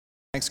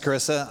Thanks,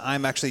 Carissa.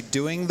 I'm actually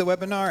doing the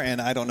webinar,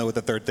 and I don't know what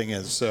the third thing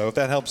is. So if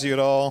that helps you at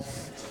all,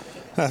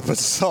 that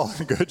puts us all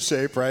in good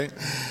shape, right?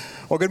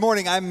 Well, good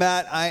morning. I'm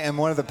Matt. I am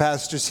one of the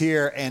pastors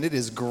here, and it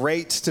is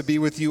great to be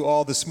with you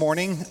all this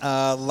morning.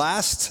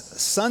 Last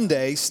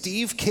Sunday,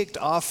 Steve kicked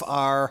off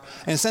our,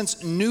 in a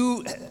sense,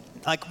 new,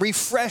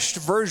 refreshed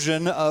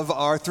version of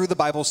our Through the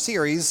Bible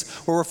series,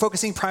 where we're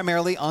focusing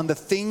primarily on the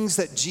things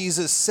that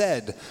Jesus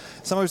said.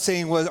 Someone was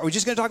saying, are we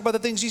just going to talk about the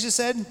things Jesus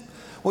said?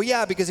 Well,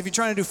 yeah, because if you're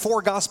trying to do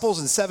 4 Gospels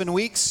in 7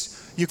 weeks,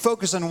 you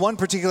focus on one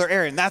particular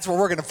area, and that's where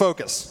we're going to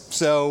focus.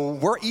 So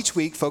we're each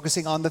week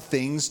focusing on the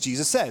things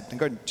Jesus said.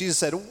 And Jesus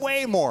said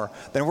way more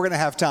than we're going to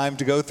have time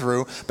to go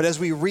through. But as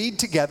we read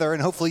together,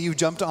 and hopefully you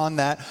jumped on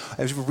that,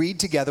 as we read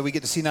together, we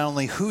get to see not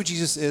only who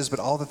Jesus is, but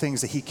all the things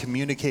that he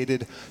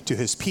communicated to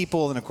his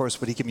people, and of course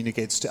what he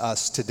communicates to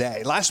us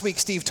today. Last week,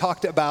 Steve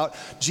talked about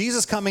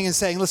Jesus coming and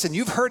saying, listen,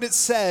 you've heard it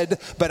said,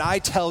 but I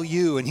tell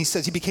you. And he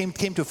says he came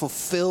to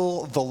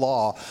fulfill the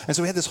law. And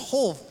so we had this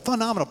whole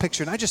phenomenal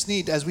picture. And I just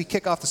need, as we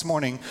kick off this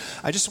morning,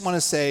 I just want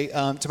to say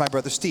to my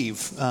brother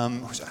Steve, I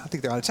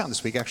think they're out of town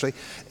this week actually,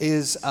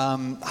 is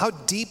how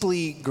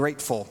deeply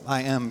grateful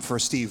I am for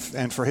Steve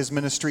and for his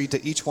ministry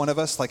to each one of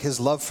us, like his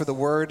love for the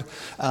word.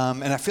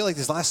 And I feel like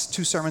these last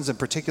 2 sermons in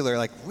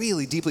particular,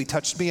 really deeply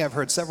touched me. I've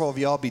heard several of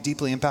y'all be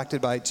deeply impacted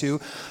by it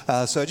too.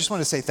 So I just want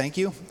to say thank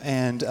you.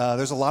 And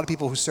there's a lot of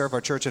people who serve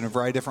our church in a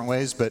variety of different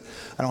ways, but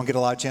I don't get a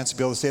lot of chance to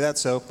be able to say that.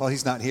 So, well,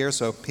 he's not here,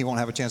 so he won't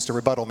have a chance to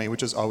rebuttal me,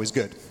 which is always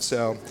good.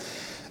 So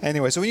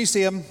anyway, so when you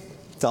see him,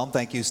 tell him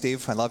thank you,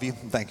 Steve. I love you.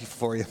 Thank you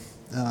for you.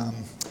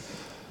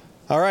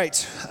 All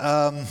right.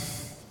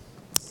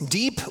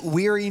 Deep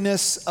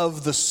weariness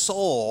of the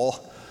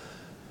soul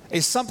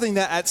is something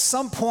that at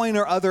some point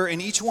or other in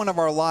each one of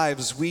our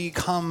lives we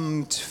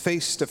come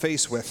face to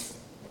face with.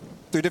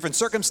 Through different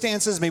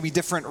circumstances, maybe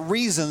different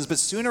reasons, but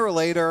sooner or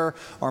later,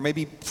 or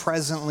maybe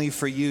presently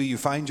for you, you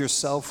find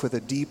yourself with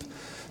a deep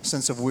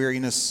sense of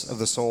weariness of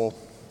the soul.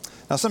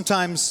 Now,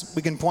 sometimes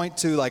we can point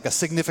to a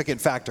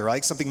significant factor,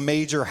 like something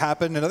major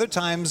happened, and other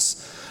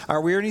times our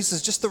weariness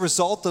is just the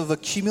result of a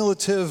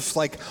cumulative,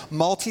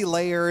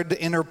 multi-layered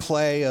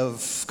interplay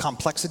of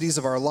complexities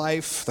of our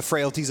life, the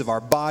frailties of our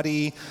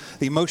body,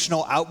 the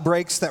emotional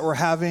outbreaks that we're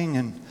having,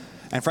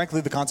 and frankly,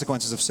 the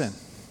consequences of sin.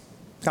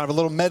 Kind of a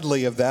little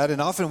medley of that,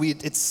 and often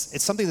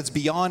it's something that's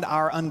beyond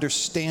our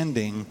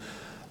understanding,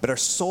 but our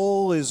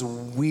soul is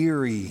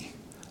weary,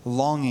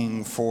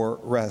 longing for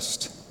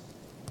rest.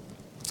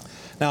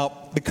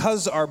 Now,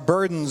 because our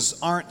burdens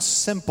aren't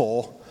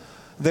simple,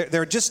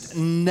 they're just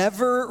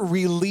never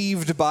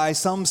relieved by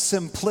some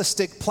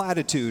simplistic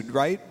platitude,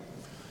 right?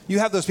 You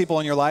have those people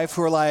in your life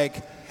who are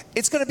like,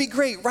 it's going to be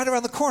great right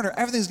around the corner.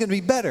 Everything's going to be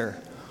better.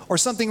 Or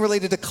something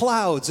related to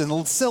clouds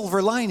and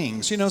silver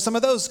linings, some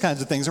of those kinds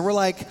of things. And we're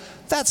like,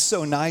 that's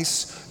so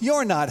nice.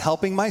 You're not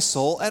helping my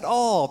soul at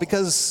all,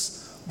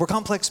 because we're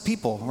complex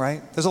people,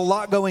 right? There's a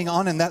lot going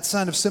on, and that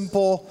kind of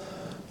simple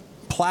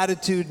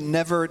platitude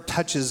never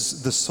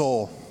touches the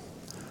soul.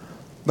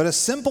 But a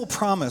simple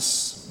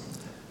promise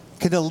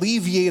can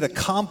alleviate a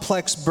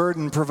complex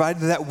burden,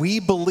 provided that we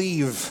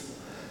believe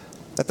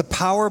that the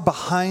power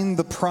behind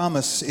the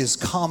promise is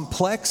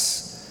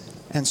complex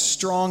and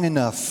strong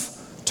enough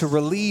to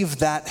relieve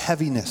that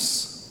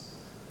heaviness.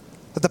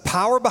 That the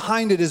power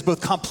behind it is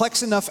both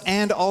complex enough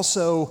and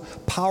also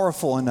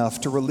powerful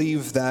enough to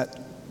relieve that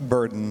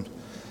burden.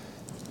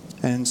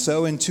 And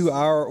so into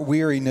our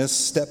weariness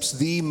steps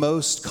the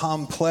most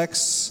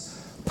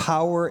complex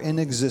power in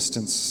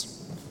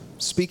existence,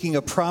 speaking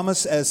a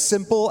promise as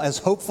simple, as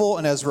hopeful,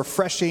 and as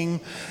refreshing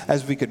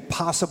as we could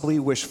possibly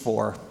wish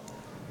for.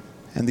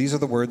 And these are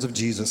the words of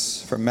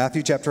Jesus from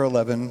Matthew chapter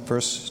 11,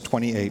 verse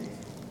 28.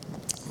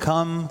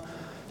 Come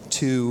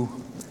to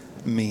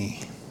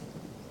me,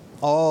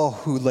 all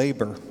who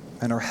labor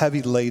and are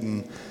heavy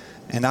laden,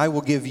 and I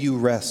will give you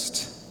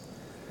rest.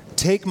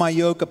 Take my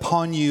yoke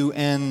upon you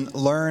and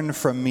learn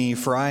from me,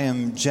 for I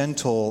am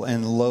gentle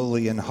and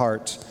lowly in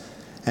heart,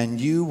 and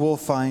you will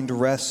find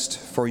rest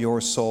for your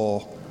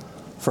soul.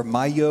 For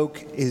my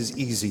yoke is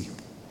easy,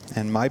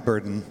 and my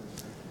burden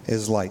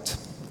is light.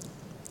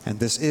 And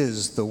this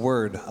is the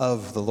word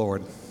of the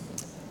Lord.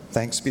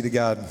 Thanks be to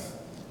God.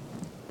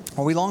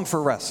 Well, we long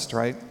for rest,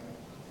 right?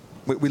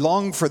 We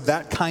long for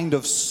that kind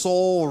of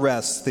soul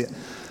rest.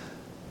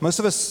 Most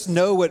of us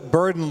know what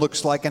burden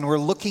looks like, and we're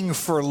looking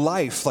for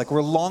life.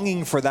 We're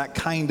longing for that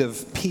kind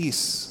of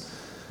peace.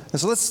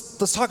 And so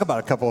let's talk about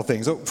a couple of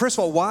things. First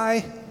of all,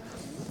 why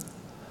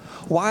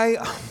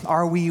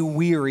are we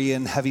weary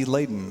and heavy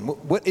laden?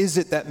 What is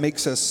it that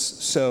makes us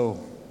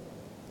so?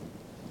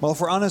 Well,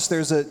 if we're honest,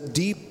 there's a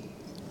deep,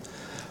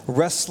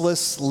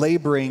 restless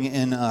laboring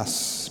in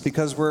us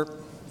because we're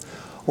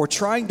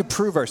trying to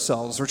prove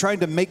ourselves. We're trying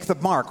to make the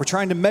mark. We're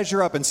trying to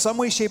measure up in some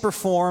way, shape, or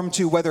form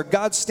to whether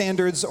God's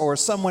standards or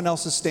someone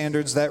else's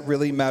standards that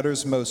really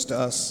matters most to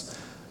us.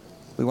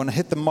 We want to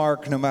hit the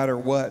mark no matter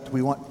what.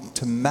 We want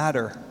to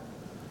matter.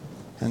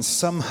 And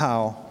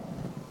somehow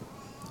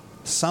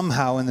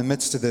in the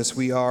midst of this,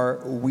 we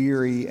are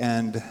weary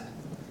and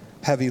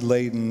heavy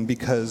laden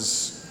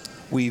because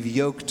we've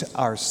yoked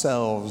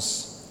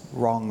ourselves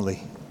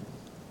wrongly.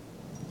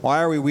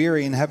 Why are we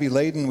weary and heavy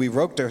laden? We've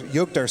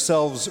yoked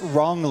ourselves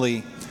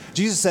wrongly.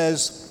 Jesus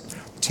says,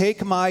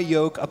 take my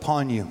yoke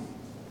upon you.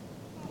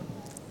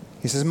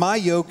 He says, my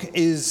yoke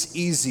is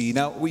easy.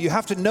 Now, what you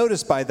have to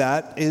notice by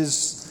that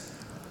is,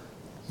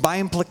 by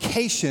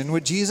implication,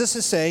 what Jesus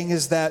is saying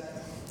is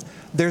that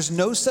there's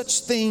no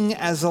such thing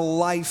as a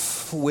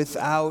life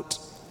without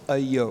a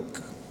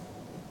yoke.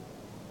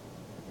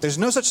 There's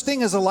no such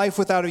thing as a life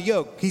without a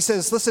yoke. He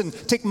says, listen,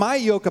 take my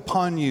yoke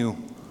upon you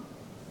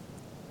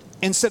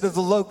instead of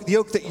the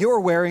yoke that you're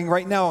wearing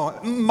right now.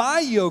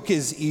 My yoke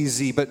is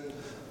easy, but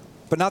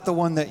not the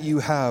one that you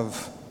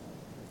have.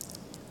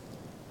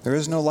 There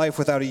is no life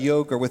without a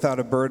yoke or without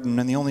a burden,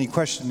 and the only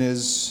question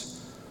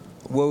is,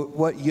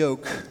 what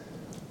yoke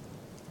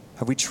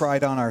have we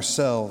tried on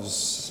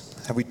ourselves?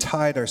 Have we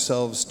tied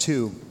ourselves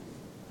to?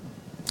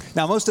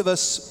 Now, most of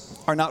us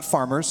are not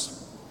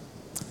farmers,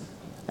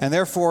 and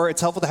therefore it's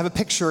helpful to have a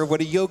picture of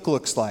what a yoke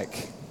looks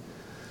like.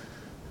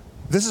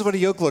 This is what a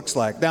yoke looks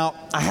like. Now,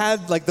 I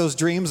had like those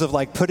dreams of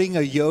like putting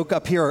a yoke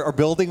up here or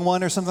building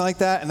one or something like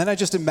that, and then I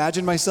just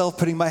imagined myself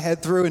putting my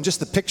head through and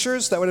just the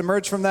pictures that would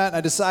emerge from that, and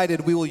I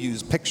decided we will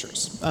use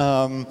pictures.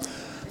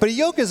 But a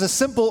yoke is a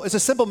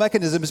simple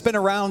mechanism. It's been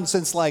around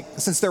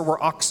since there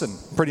were oxen,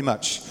 pretty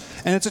much.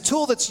 And it's a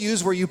tool that's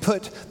used where you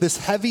put this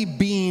heavy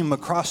beam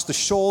across the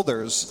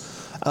shoulders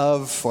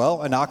of,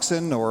 well, an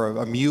oxen or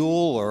a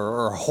mule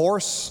or a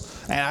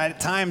horse, and at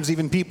times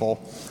even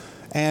people.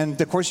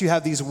 And of course, you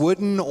have these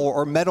wooden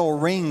or metal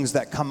rings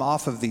that come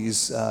off of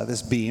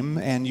this beam,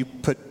 and you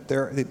put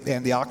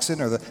the oxen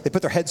they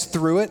put their heads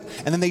through it,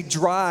 and then they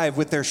drive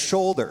with their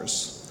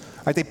shoulders.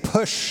 Right? They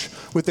push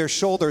with their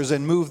shoulders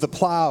and move the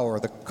plow or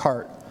the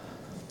cart.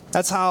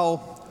 That's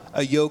how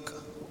a yoke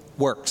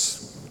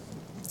works.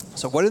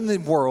 So, what in the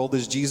world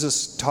is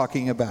Jesus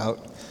talking about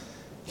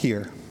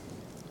here?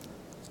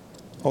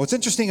 Well, what's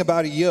interesting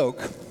about a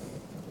yoke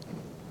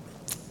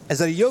is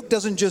that a yoke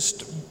doesn't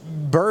just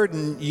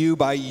burden you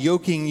by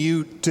yoking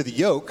you to the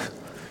yoke.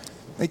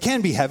 It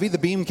can be heavy, the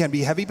beam can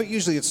be heavy, but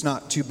usually it's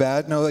not too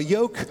bad. No, a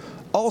yoke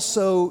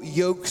also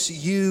yokes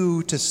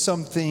you to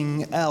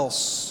something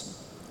else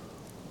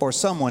or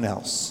someone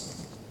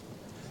else.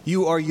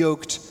 You are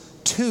yoked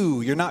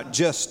to, you're not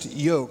just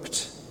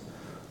yoked.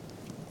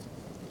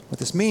 What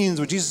this means,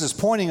 what Jesus is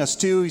pointing us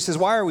to, he says,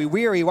 why are we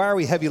weary? Why are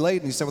we heavy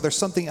laden? He said, well, there's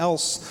something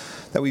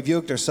else that we've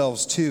yoked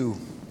ourselves to,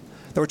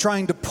 that we're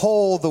trying to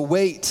pull the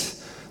weight.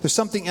 There's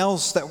something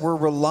else that we're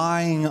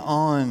relying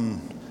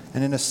on,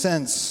 and in a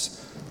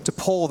sense, to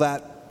pull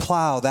that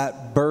plow,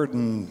 that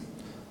burden,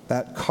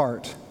 that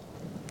cart.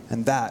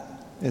 And that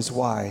is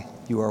why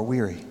you are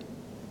weary,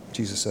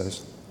 Jesus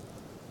says.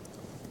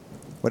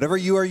 Whatever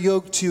you are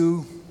yoked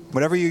to,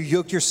 whatever you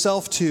yoke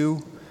yourself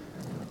to,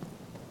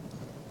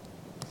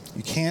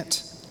 you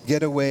can't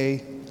get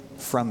away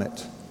from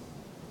it.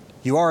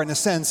 You are, in a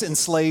sense,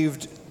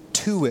 enslaved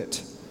to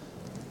it.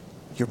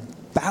 You're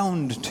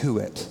bound to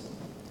it.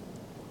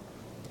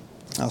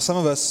 Now, some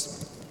of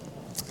us,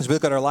 as we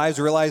look at our lives,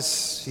 we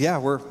realize, yeah,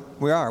 we're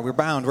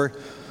bound.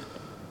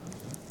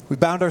 We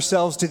bound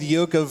ourselves to the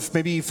yoke of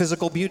maybe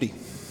physical beauty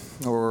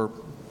or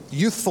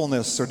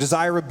youthfulness or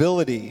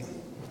desirability.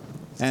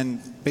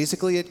 And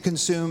basically it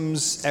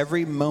consumes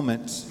every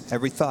moment,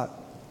 every thought.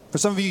 For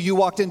some of you, you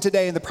walked in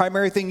today and the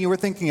primary thing you were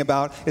thinking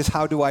about is,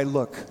 how do I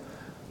look?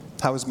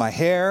 How is my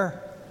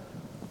hair?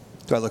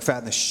 Do I look fat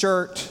in the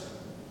shirt?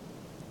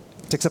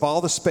 It takes up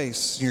all the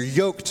space. You're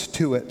yoked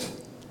to it.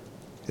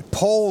 It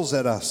pulls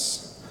at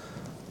us.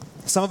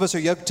 Some of us are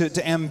yoked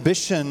to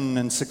ambition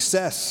and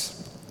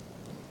success.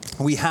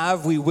 We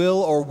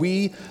will, or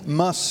we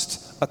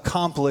must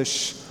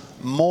accomplish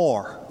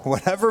more,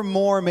 whatever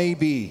more may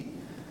be.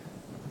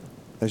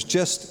 There's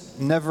just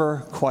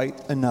never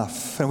quite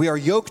enough. And we are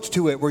yoked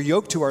to it. We're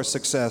yoked to our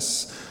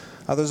success.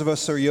 Others of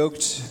us are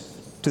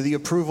yoked to the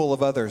approval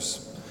of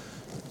others.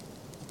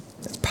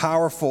 It's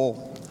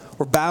powerful.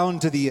 We're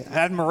bound to the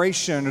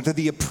admiration or to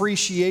the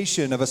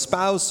appreciation of a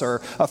spouse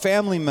or a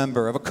family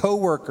member, of a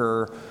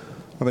coworker,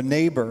 of a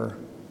neighbor.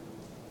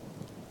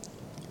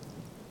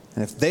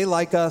 And if they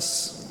like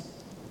us,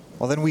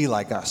 well, then we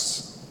like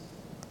us.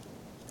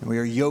 And we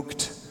are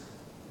yoked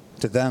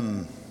to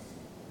them.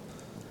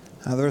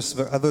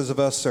 Others of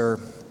us are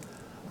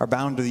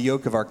bound to the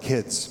yoke of our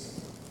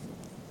kids.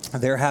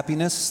 Their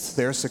happiness,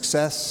 their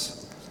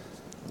success,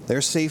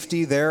 their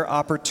safety, their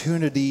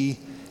opportunity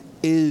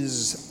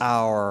is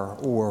our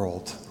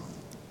world.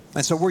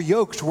 And so we're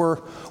yoked, we're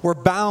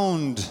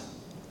bound,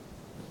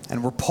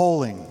 and we're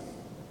pulling.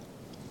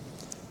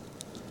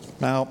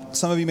 Now,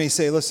 some of you may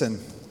say,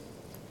 listen,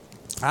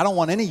 I don't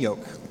want any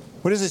yoke.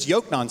 What is this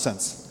yoke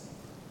nonsense?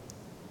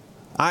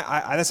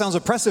 That sounds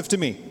oppressive to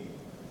me.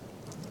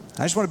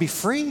 I just want to be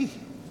free.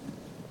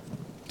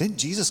 Didn't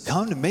Jesus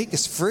come to make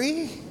us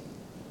free?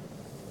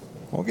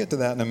 We'll get to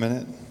that in a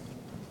minute.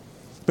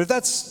 But if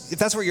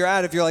that's where you're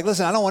at, if you're like,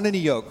 listen, I don't want any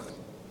yoke.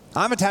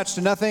 I'm attached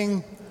to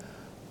nothing.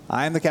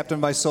 I am the captain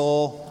of my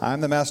soul. I'm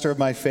the master of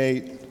my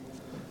fate.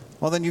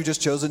 well, then you've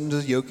just chosen to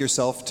yoke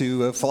yourself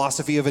to a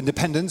philosophy of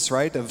independence,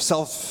 right? Of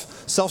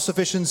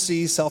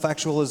self-sufficiency,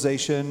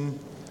 self-actualization.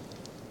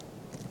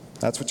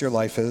 That's what your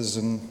life is.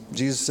 And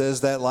Jesus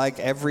says that like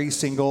every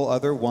single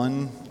other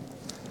one,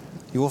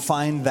 you will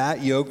find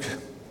that yoke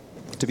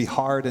to be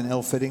hard and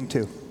ill-fitting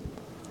too.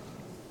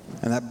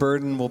 And that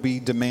burden will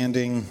be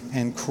demanding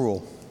and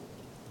cruel.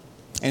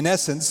 In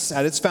essence,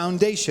 at its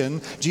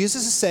foundation,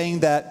 Jesus is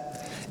saying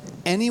that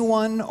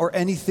anyone or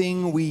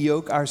anything we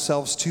yoke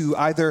ourselves to,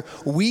 either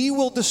we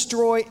will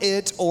destroy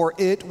it or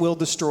it will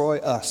destroy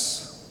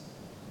us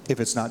if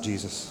it's not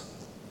Jesus.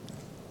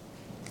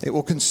 It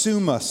will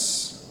consume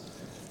us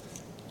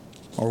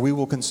or we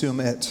will consume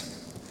it.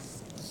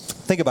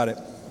 Think about it.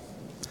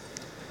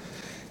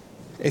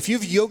 If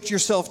you've yoked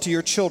yourself to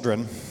your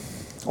children,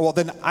 well,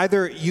 then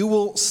either you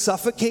will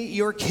suffocate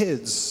your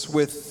kids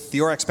with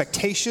your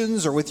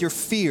expectations or with your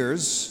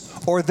fears,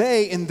 or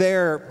they, in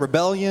their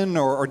rebellion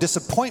or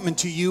disappointment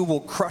to you,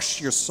 will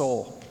crush your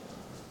soul.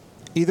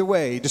 Either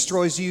way, it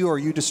destroys you or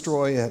you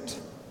destroy it.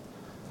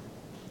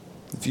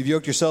 If you've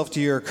yoked yourself to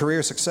your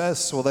career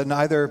success, well, then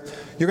either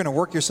you're going to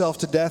work yourself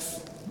to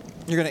death,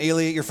 you're going to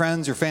alienate your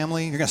friends, your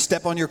family, you're going to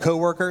step on your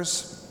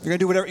coworkers, you're going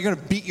to do whatever, you're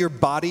going to beat your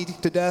body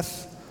to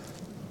death,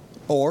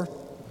 or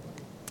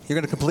you're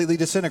going to completely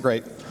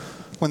disintegrate.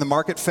 When the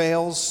market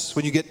fails,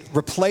 when you get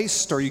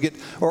replaced or you get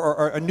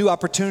or a new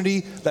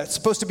opportunity that's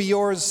supposed to be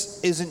yours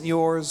isn't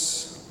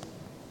yours.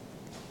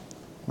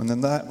 When the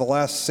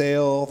last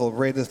sale, the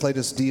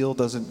latest deal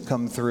doesn't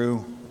come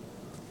through,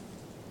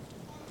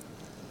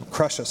 it'll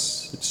crush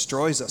us, it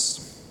destroys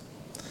us.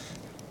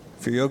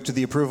 If you're yoked to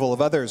the approval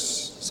of others,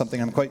 something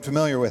I'm quite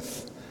familiar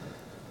with,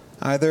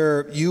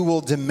 either you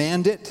will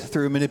demand it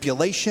through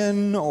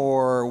manipulation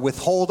or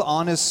withhold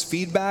honest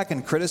feedback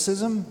and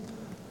criticism,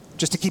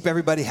 just to keep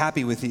everybody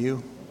happy with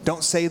you.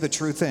 Don't say the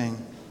true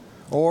thing.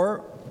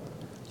 Or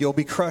you'll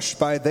be crushed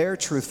by their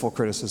truthful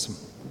criticism,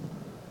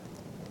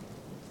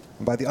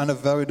 and by the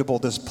unavoidable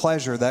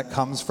displeasure that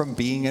comes from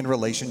being in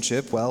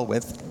relationship, well,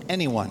 with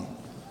anyone.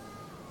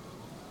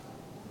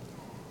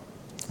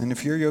 And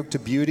if you're yoked to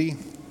beauty,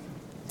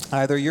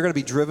 either you're going to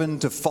be driven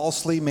to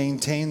falsely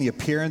maintain the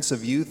appearance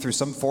of youth through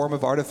some form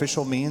of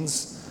artificial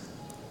means.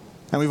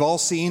 And we've all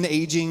seen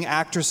aging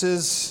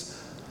actresses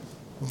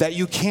that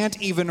you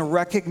can't even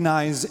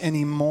recognize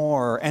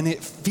anymore, and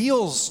it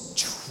feels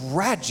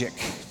tragic.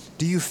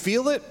 Do you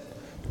feel it?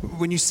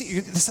 When you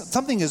see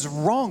something is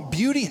wrong,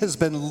 beauty has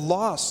been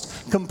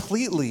lost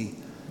completely.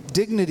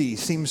 Dignity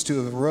seems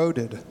to have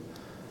eroded.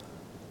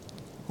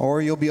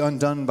 Or you'll be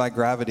undone by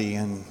gravity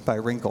and by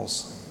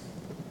wrinkles,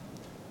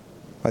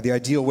 by the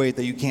ideal weight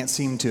that you can't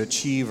seem to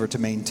achieve or to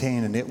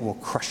maintain, and it will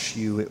crush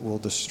you, it will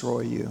destroy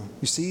you.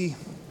 You see?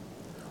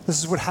 This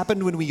is what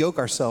happened when we yoke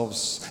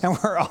ourselves. And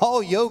we're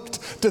all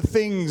yoked to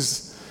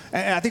things.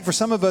 And I think for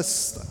some of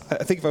us,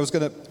 I think if I was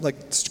going to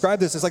describe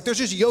this, it's like there's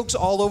just yokes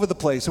all over the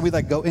place. And we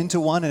go into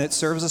one and it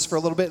serves us for a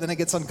little bit. Then it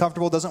gets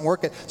uncomfortable, doesn't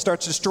work. It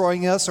starts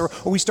destroying us or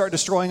we start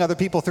destroying other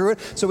people through it.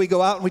 So we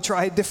go out and we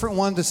try a different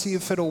one to see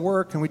if it'll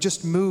work. And we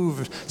just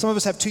move. Some of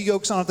us have two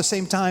yokes on at the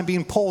same time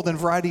being pulled in a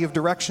variety of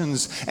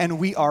directions. And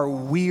we are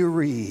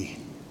weary.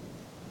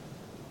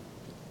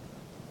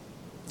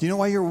 Do you know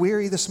why you're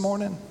weary this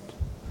morning?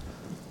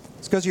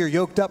 It's because you're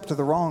yoked up to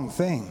the wrong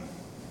thing.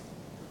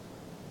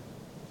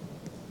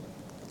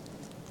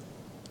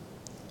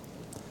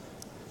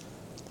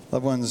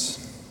 Loved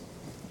ones,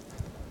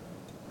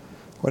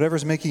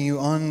 whatever's making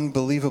you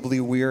unbelievably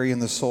weary in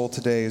the soul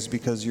today is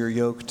because you're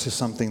yoked to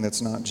something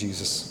that's not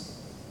Jesus.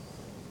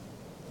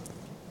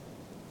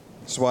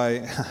 That's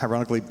why,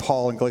 ironically,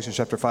 Paul in Galatians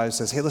chapter 5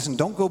 says, hey, listen,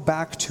 don't go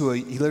back to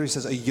he literally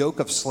says, a yoke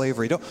of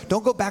slavery.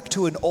 Don't go back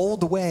to an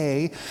old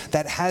way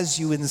that has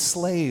you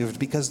enslaved,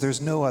 because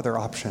there's no other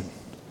option.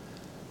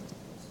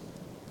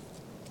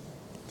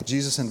 But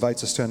Jesus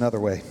invites us to another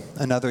way,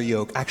 another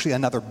yoke, actually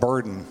another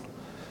burden.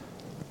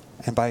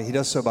 And he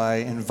does so by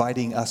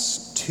inviting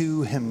us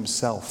to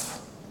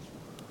himself.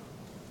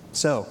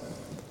 So,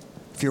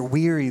 if you're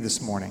weary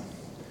this morning,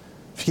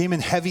 if you came in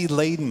heavy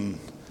laden,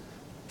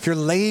 if you're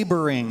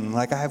laboring,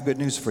 I have good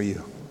news for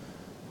you.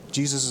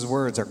 Jesus'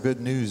 words are good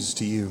news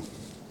to you.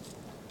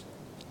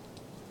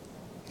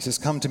 He says,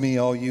 come to me,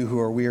 all you who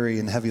are weary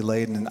and heavy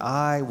laden, and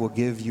I will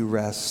give you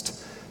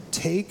rest.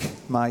 Take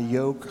my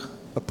yoke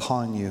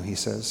upon you, he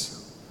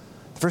says.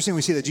 The first thing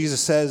we see that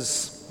Jesus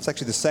says, it's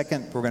actually the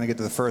second, we're going to get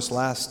to the first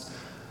last.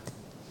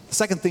 The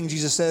second thing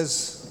Jesus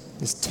says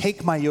is,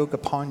 take my yoke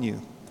upon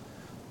you.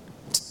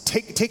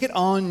 Take it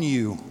on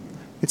you.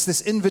 It's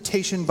this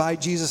invitation by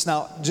Jesus.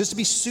 Now, just to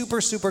be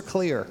super, super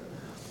clear,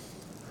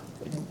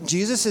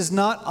 Jesus is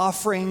not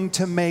offering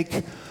to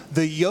make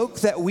the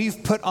yoke that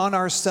we've put on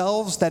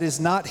ourselves that is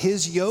not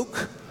his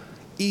yoke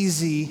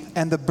easy,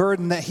 and the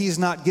burden that he's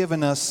not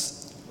given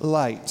us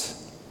light.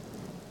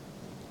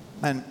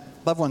 And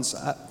loved ones,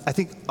 I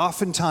think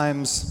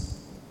oftentimes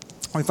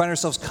we find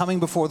ourselves coming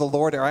before the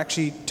Lord, or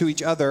actually to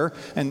each other,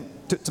 and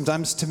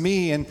sometimes to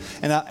me, and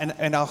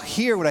I'll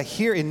hear what I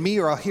hear in me,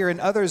 or I'll hear in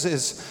others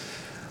is,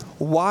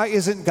 why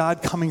isn't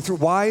God coming through?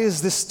 Why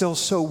is this still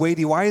so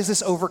weighty? Why is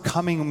this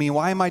overcoming me?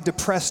 Why am I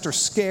depressed or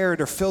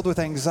scared or filled with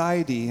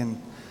anxiety?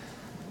 And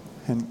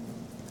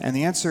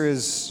the answer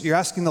is, you're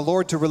asking the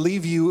Lord to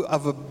relieve you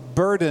of a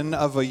burden,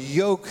 of a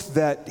yoke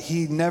that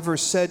he never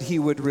said he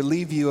would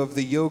relieve you of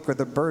the yoke or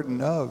the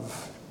burden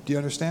of. Do you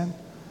understand?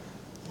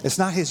 It's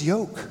not his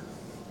yoke.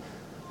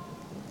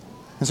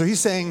 And so he's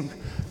saying,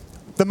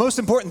 the most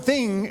important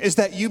thing is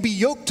that you be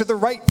yoked to the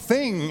right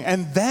thing,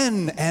 and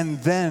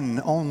then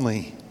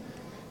only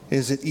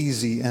is it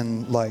easy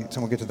and light. And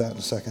we'll get to that in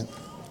a second.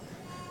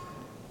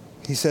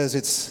 He says,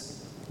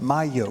 it's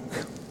my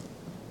yoke,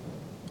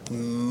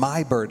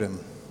 my burden.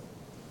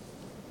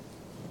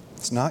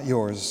 It's not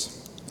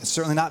yours. It's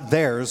certainly not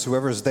theirs.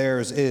 Whoever's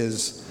theirs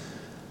is.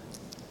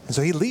 And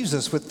so he leaves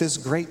us with this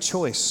great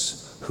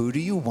choice. Who do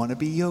you want to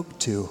be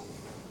yoked to?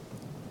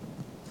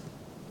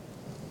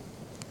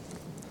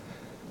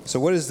 So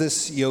what is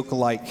this yoke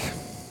like?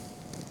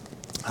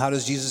 How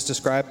does Jesus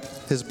describe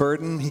his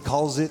burden? He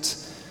calls it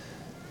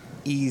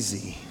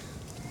easy.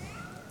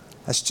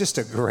 That's just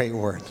a great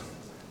word.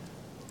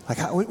 Like,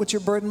 what's your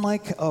burden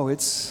like? Oh,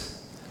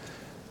 it's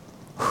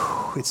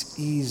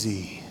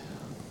easy.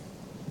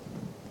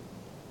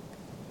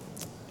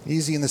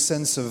 Easy in the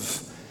sense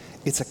of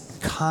it's a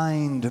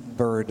kind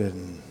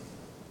burden.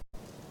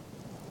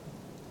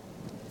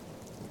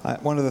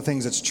 One of the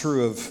things that's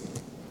true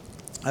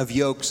of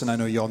yokes, and I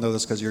know you all know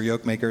this because you're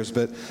yoke makers,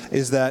 but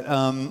is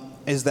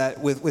that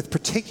with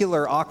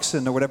particular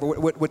oxen or whatever,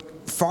 what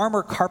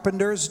farmer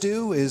carpenters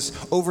do is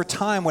over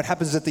time what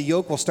happens is that the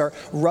yoke will start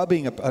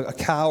rubbing a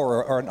cow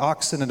or an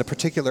oxen in a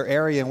particular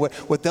area, and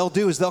what they'll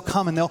do is they'll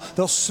come and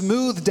they'll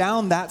smooth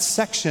down that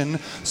section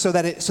so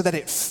that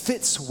it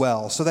fits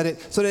well, so that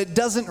it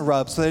doesn't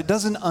rub, so that it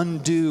doesn't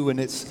undo, and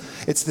it's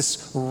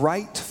this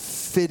right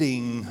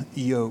fitting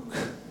yoke.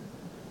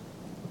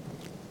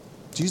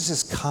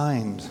 Jesus is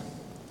kind.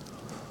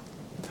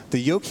 The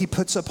yoke he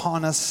puts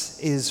upon us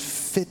is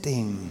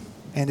fitting,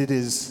 and it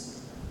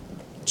is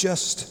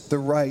just the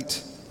right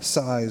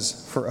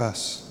size for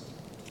us.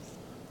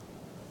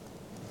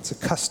 It's a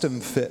custom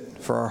fit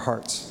for our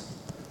hearts.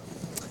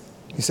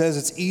 He says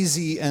it's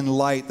easy and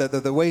light.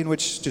 The way in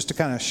which, just to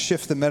kind of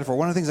shift the metaphor,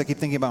 one of the things I keep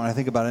thinking about when I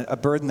think about it, a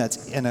burden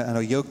that's and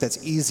a yoke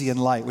that's easy and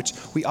light, which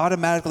we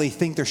automatically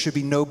think there should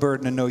be no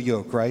burden and no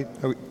yoke, right?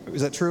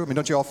 Is that true? I mean,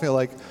 don't you all feel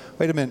like,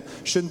 wait a minute,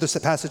 shouldn't this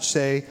passage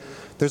say,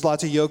 there's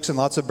lots of yokes and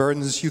lots of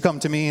burdens. You come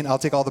to me and I'll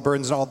take all the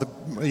burdens and all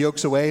the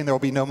yokes away, and there will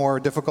be no more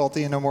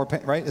difficulty and no more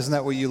pain, right? Isn't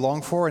that what you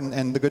long for?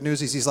 And the good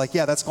news is he's like,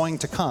 yeah, that's going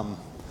to come.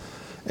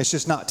 It's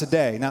just not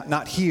today,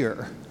 not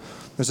here.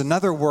 There's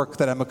another work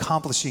that I'm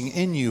accomplishing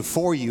in you,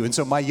 for you, and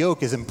so my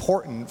yoke is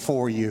important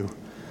for you.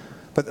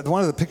 But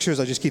one of the pictures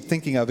I just keep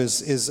thinking of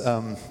is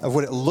of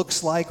what it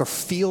looks like or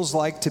feels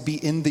like to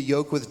be in the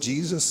yoke with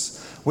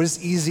Jesus. What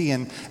does easy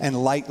and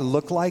light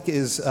look like?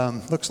 If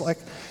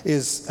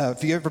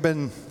you ever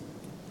been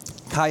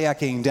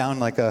kayaking down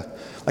like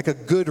a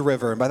good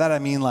river, and by that I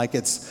mean like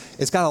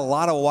it's got a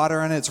lot of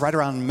water in it. It's right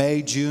around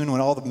May, June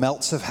when all the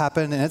melts have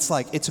happened, and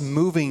it's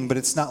moving, but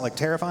it's not like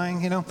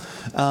terrifying, you know.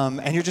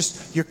 And you're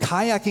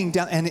kayaking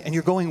down, and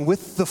you're going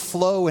with the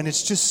flow, and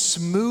it's just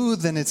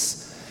smooth, and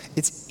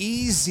it's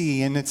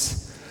easy,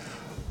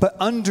 but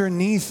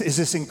underneath is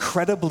this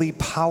incredibly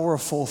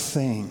powerful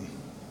thing.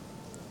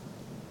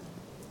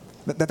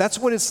 That's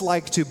what it's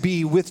like to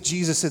be with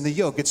Jesus in the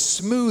yoke. It's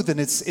smooth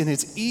and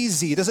it's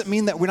easy. It doesn't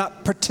mean that we're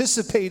not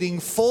participating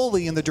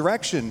fully in the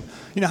direction.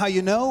 You know how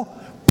you know?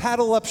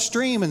 Paddle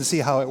upstream and see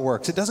how it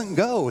works. It doesn't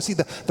go. See,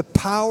 the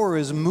power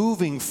is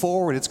moving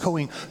forward. It's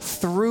going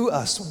through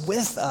us,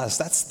 with us.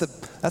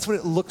 That's what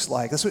it looks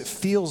like. That's what it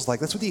feels like.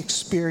 That's what the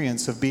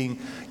experience of being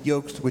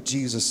yoked with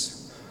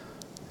Jesus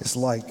is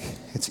like.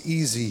 It's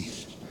easy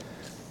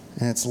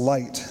and it's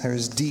light. There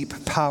is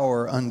deep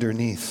power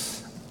underneath.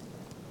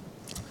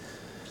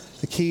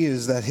 The key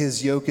is that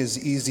his yoke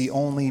is easy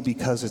only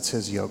because it's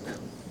his yoke.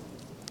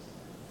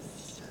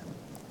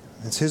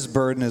 It's his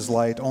burden is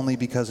light only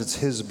because it's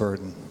his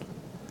burden.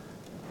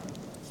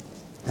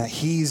 That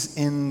he's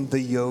in the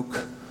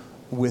yoke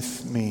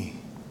with me.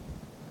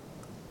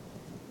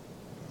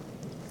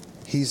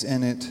 He's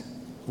in it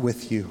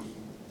with you.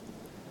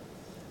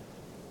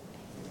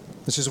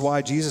 This is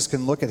why Jesus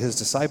can look at his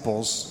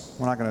disciples.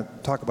 We're not going to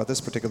talk about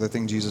this particular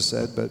thing Jesus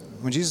said, but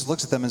when Jesus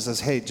looks at them and says,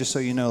 hey, just so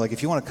you know, like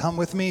if you want to come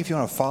with me, if you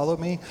want to follow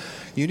me,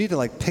 you need to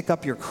like pick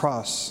up your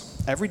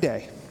cross every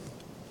day.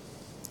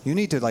 You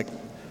need to like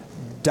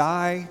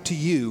die to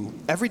you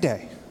every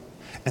day,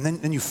 and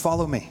then you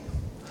follow me.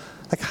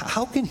 Like,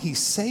 how can he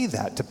say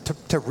that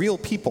to real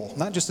people,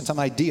 not just some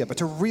idea, but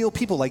to real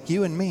people like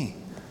you and me?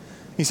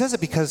 He says it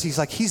because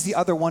he's the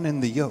other one in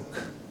the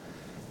yoke.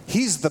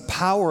 He's the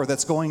power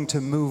that's going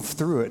to move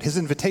through it. His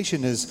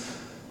invitation is,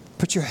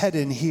 put your head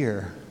in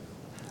here.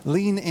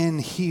 Lean in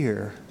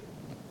here.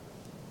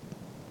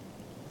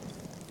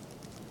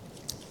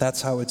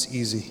 That's how it's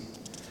easy.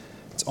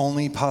 It's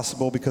only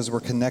possible because we're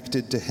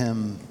connected to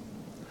him.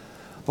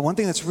 But one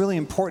thing that's really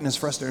important is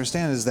for us to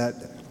understand is that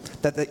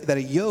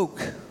a yoke,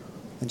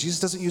 and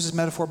Jesus doesn't use this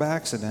metaphor by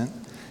accident,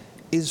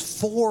 is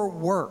for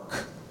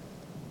work.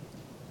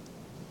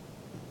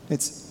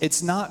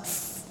 It's not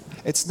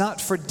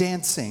for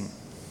dancing.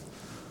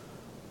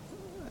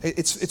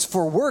 It's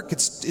for work.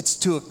 It's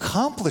to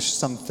accomplish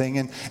something.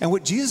 And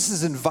what Jesus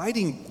is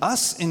inviting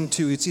us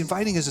into, it's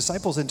inviting his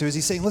disciples into, is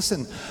he's saying,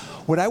 listen,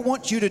 what I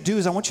want you to do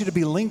is I want you to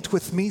be linked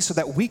with me so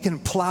that we can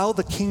plow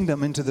the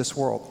kingdom into this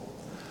world.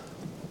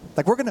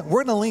 Like we're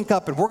gonna link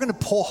up and we're gonna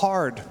pull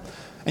hard.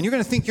 And you're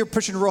gonna think you're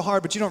pushing real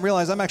hard, but you don't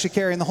realize I'm actually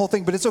carrying the whole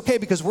thing. But it's okay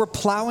because we're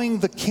plowing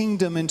the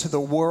kingdom into the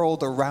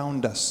world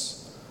around us.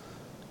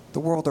 The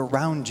world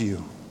around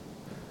you.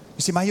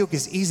 You see, my yoke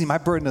is easy, my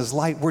burden is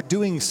light. We're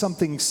doing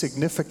something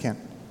significant.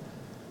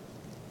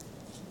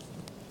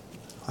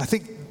 I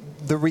think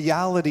the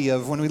reality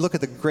of when we look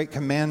at the Great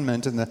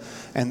Commandment and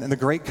the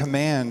Great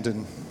Command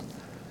and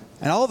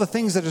all the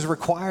things that is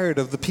required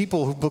of the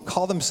people who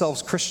call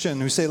themselves Christian,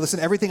 who say, listen,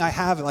 everything I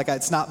have, like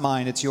it's not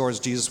mine, it's yours,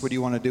 Jesus, what do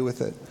you want to do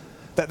with it?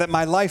 That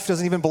my life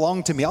doesn't even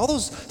belong to me. All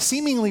those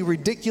seemingly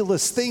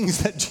ridiculous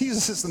things that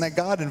Jesus and that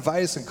God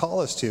invite us and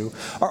call us to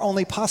are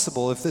only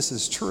possible if this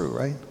is true,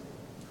 right?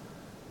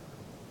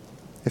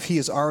 If he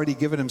has already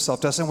given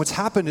himself to us. And what's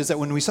happened is that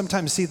when we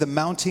sometimes see the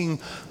mounting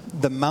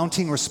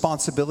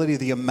responsibility,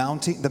 the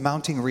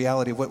mounting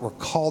reality of what we're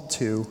called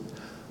to,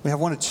 we have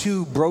one of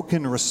two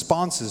broken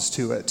responses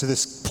to it, to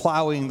this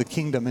plowing the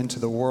kingdom into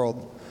the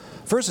world.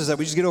 First is that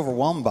we just get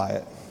overwhelmed by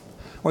it.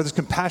 Or there's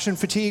compassion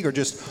fatigue or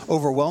just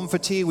overwhelm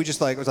fatigue. We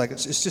just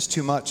it's just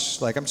too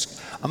much. Like I'm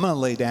going to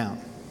lay down.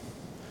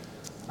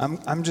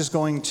 I'm just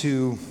going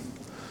to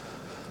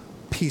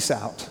peace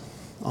out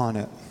on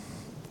it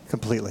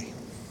completely.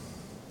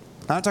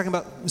 I'm not talking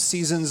about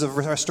seasons of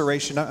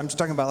restoration. I'm just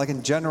talking about like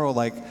in general,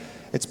 like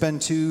it's been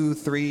 2,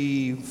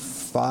 3,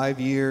 5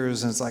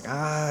 years and it's like,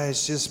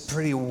 it's just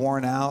pretty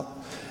worn out.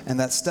 And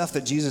that stuff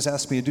that Jesus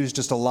asked me to do is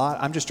just a lot.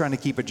 I'm just trying to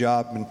keep a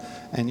job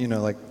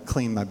and like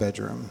clean my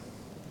bedroom.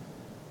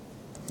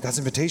 God's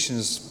invitation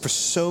is for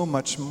so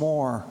much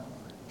more.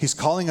 He's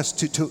calling us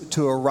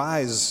to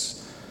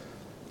arise,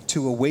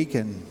 to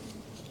awaken.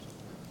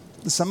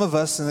 Some of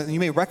us, and you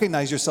may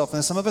recognize yourself in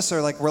this, some of us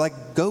are like, we're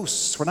like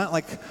ghosts. We're not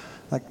like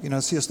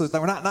C.S. Lewis.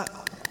 We're not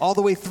all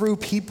the way through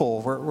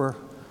people. We're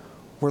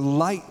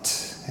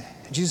light.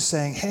 And Jesus is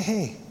saying,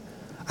 hey,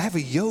 I have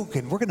a yoke,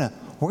 and we're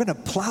gonna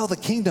plow the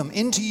kingdom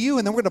into you,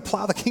 and then we're gonna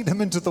plow the kingdom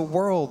into the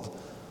world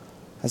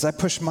as I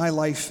push my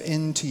life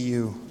into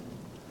you.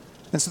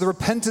 And so the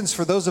repentance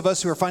for those of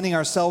us who are finding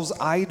ourselves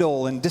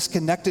idle and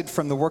disconnected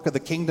from the work of the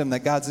kingdom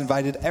that God's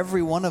invited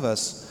every one of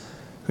us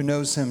who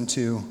knows him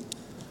to,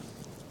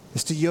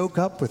 is to yoke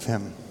up with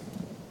him.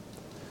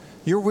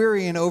 You're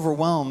weary and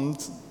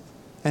overwhelmed,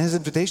 and his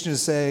invitation is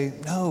to say,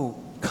 no,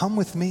 come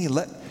with me,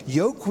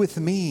 yoke with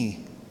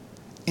me,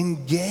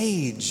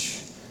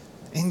 engage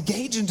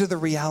into the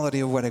reality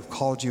of what I've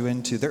called you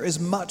into. There is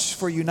much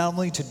for you not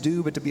only to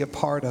do, but to be a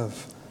part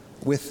of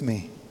with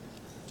me.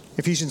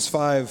 Ephesians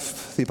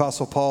 5, the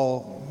Apostle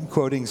Paul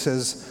quoting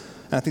says,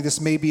 and I think this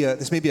may be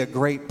a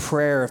great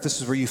prayer if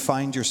this is where you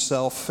find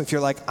yourself, if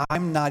you're like,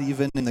 I'm not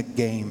even in the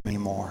game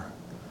anymore.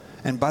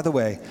 And by the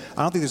way,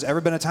 I don't think there's ever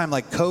been a time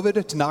like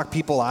COVID to knock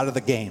people out of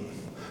the game.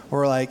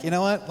 We're like, you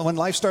know what? When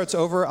life starts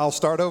over, I'll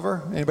start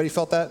over. Anybody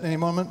felt that at any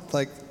moment?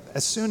 Like,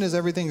 as soon as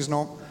everything's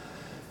normal,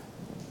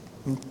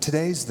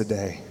 today's the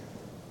day.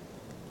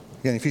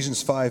 Again,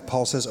 Ephesians 5,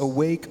 Paul says,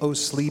 awake, O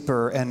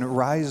sleeper, and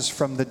rise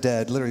from the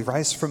dead. Literally,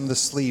 rise from the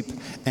sleep,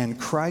 and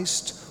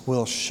Christ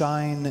will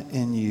shine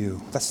in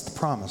you. That's the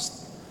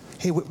promise.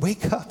 Hey,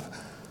 wake up.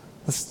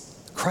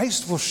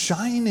 Christ will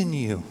shine in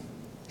you.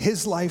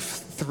 His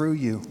life through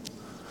you.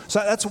 So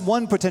that's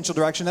one potential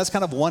direction. That's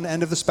kind of one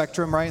end of the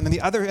spectrum, right? And then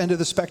the other end of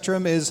the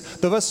spectrum is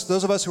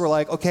those of us who are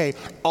like, okay,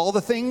 all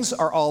the things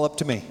are all up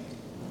to me.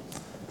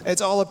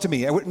 It's all up to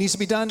me. What needs to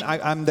be done,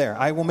 I'm there.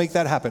 I will make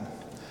that happen.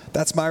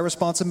 That's my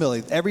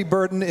responsibility. Every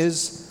burden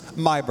is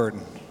my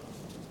burden.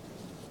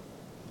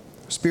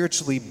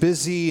 Spiritually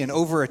busy and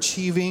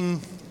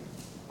overachieving.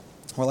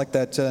 We're like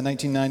that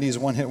 1990s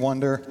one-hit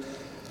wonder.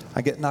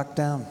 I get knocked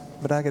down,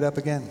 but I get up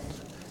again.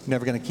 You're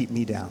never going to keep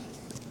me down.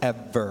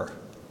 Ever.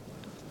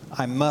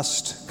 I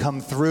must come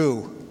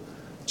through.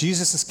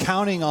 Jesus is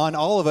counting on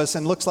all of us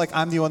and looks like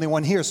I'm the only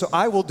one here, so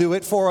I will do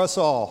it for us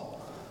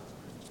all.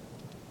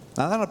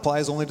 Now that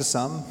applies only to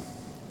some.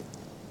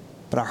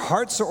 But our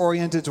hearts are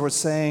oriented towards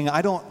saying,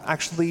 I don't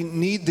actually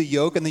need the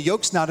yoke, and the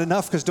yoke's not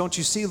enough because don't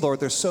you see, Lord,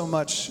 there's so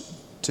much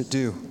to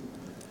do.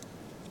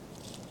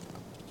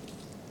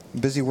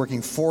 I'm busy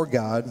working for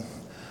God,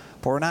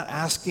 but we're not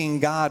asking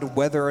God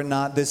whether or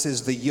not this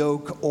is the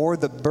yoke or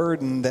the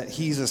burden that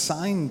he's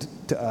assigned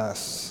to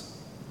us.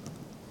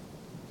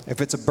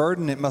 If it's a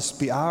burden, it must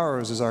be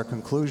ours, is our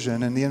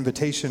conclusion, and the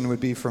invitation would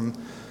be from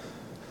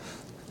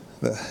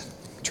the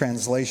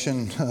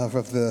translation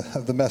of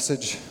the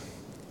message.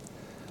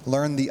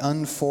 Learn the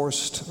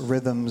unforced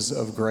rhythms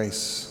of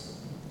grace.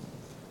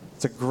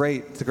 It's a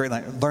great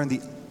line. Learn the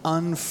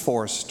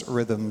unforced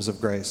rhythms of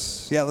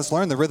grace. Yeah, let's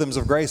learn the rhythms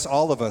of grace,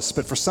 all of us.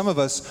 But for some of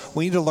us,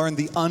 we need to learn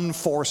the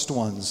unforced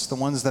ones, the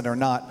ones that are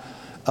not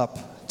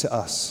up to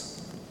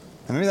us.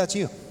 And maybe that's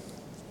you.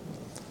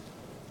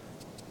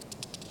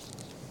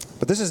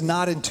 But this is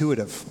not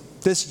intuitive.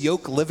 This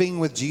yoke living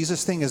with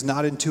Jesus thing is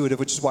not intuitive,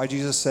 which is why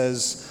Jesus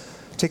says,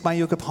 take my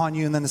yoke upon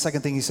you. And then the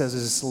second thing he says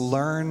is,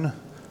 learn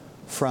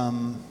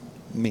from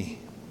me.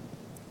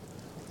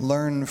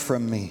 Learn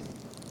from me.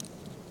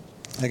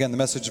 Again, the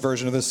Message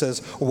version of this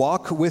says,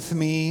 walk with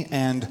me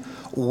and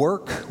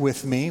work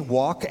with me.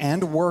 Walk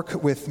and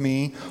work with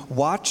me.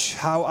 Watch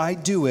how I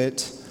do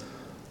it.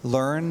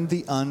 Learn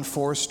the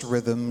unforced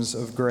rhythms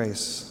of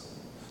grace.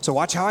 So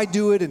watch how I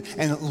do it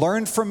and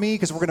learn from me,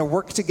 because we're going to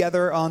work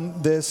together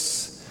on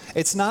this.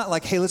 It's not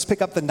like, hey, let's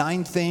pick up the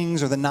 9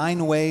 things or the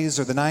 9 ways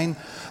or the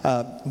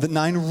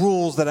nine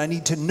rules that I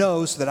need to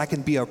know so that I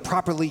can be a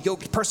properly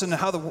yoked person.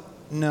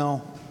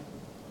 No.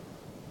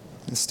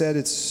 Instead,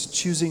 it's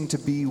choosing to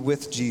be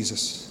with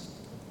Jesus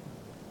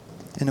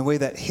in a way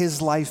that his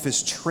life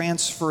is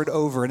transferred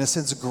over, in a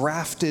sense,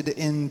 grafted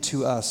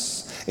into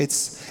us.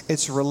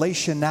 It's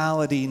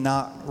relationality,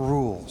 not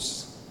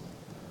rules.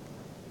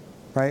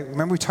 Right?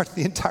 Remember, we talked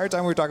the entire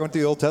time we were talking about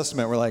the Old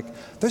Testament, we're like,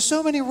 there's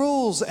so many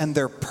rules, and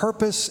their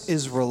purpose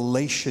is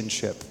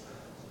relationship.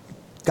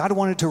 God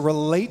wanted to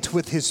relate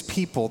with his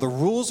people. The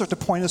rules are to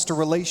point us to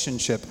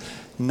relationship,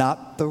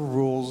 not the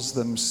rules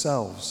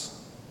themselves.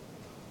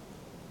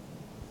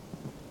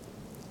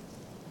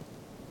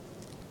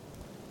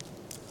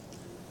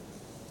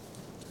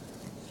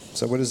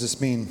 So what does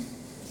this mean?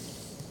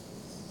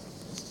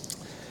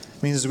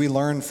 It means as we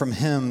learn from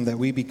him that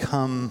we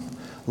become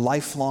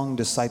lifelong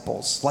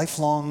disciples,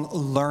 lifelong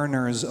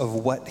learners of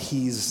what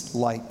he's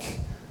like.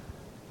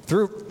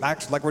 Through,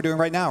 actually, like we're doing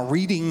right now,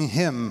 reading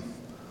him,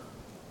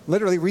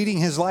 literally reading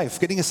his life,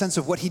 getting a sense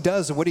of what he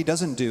does and what he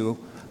doesn't do,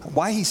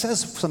 why he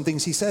says some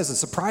things he says that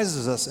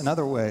surprises us in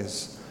other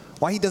ways,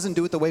 why he doesn't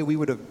do it the way we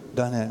would have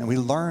done it. And we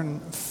learn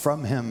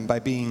from him by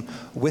being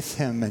with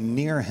him and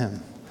near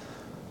him,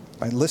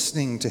 by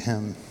listening to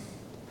him,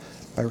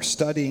 by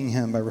studying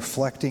him, by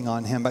reflecting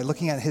on him, by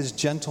looking at his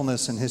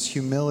gentleness and his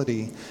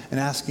humility and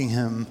asking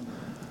him,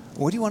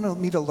 what do you want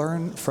me to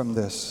learn from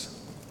this?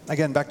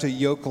 Again, back to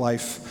yoke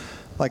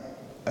life. Like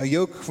a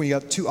yoke, when you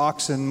got 2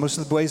 oxen, most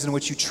of the ways in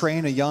which you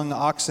train a young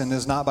oxen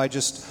is not by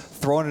just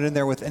throwing it in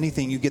there with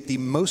anything. You get the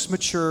most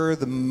mature,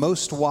 the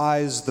most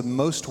wise, the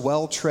most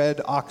well-tread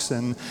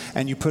oxen,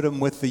 and you put them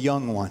with the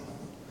young one.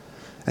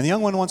 And the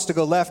young one wants to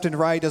go left and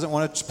right, doesn't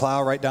want to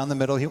plow right down the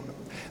middle.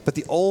 But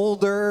the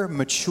older,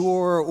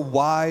 mature,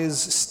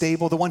 wise,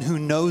 stable, the one who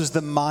knows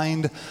the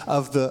mind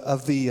of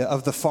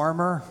the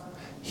farmer,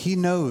 he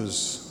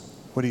knows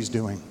what he's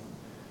doing.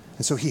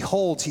 And so he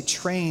holds, he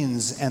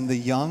trains, and the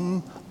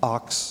young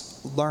ox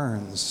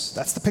learns.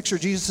 That's the picture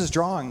Jesus is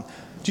drawing.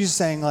 Jesus is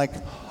saying, like,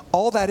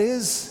 all that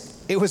is,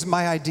 it was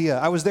my idea.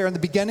 I was there in the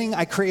beginning.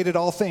 I created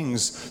all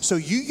things. So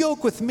you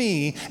yoke with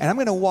me, and I'm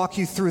going to walk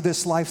you through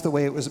this life the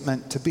way it was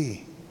meant to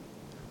be.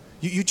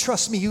 You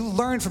trust me, you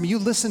learn from me, you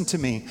listen to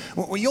me.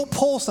 Well, you'll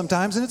pull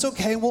sometimes, and it's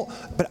okay,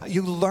 but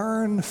you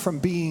learn from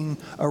being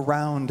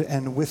around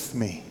and with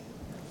me.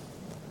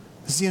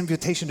 This is the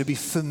invitation to be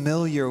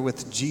familiar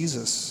with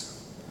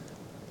Jesus,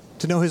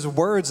 to know his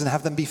words and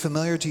have them be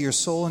familiar to your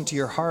soul and to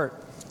your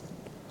heart,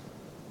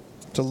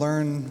 to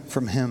learn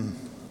from him.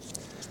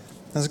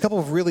 There's a couple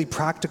of really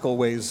practical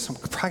ways, some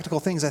practical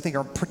things I think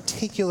are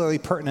particularly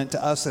pertinent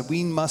to us that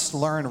we must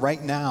learn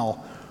right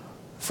now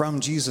from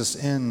Jesus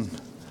in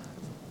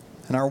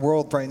our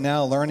world right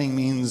now. Learning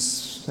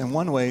means, in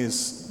one way, is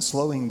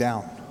slowing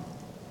down.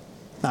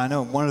 Now, I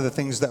know one of the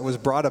things that was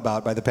brought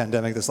about by the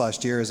pandemic this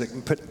last year is it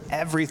can put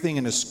everything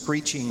in a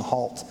screeching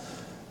halt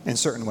in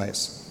certain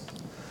ways.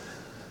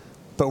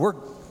 But we're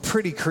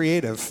pretty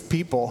creative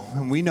people,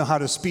 and we know how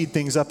to speed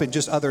things up in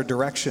just other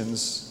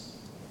directions,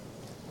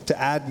 to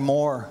add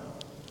more.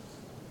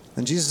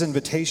 And Jesus'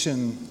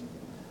 invitation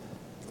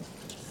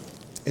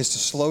is to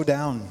slow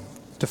down,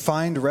 to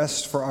find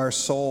rest for our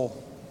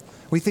soul.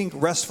 We think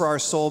rest for our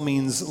soul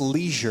means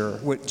leisure.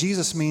 What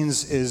Jesus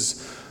means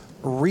is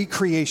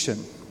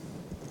recreation,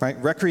 right?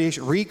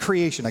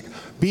 Recreation, like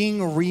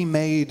being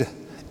remade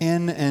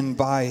in and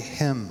by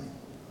him.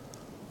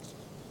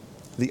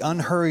 The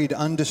unhurried,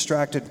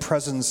 undistracted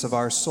presence of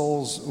our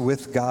souls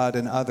with God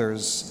and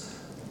others.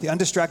 The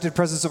undistracted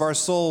presence of our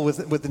soul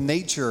with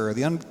nature.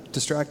 The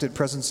undistracted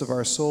presence of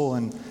our soul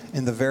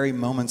in the very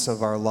moments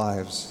of our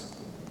lives.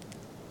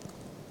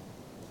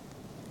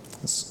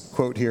 This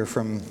quote here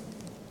from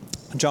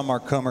John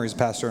Mark Comer, he's a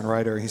pastor and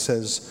writer. He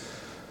says,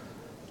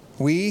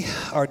 "We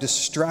are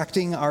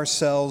distracting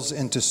ourselves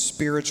into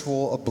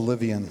spiritual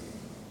oblivion.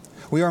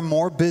 We are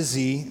more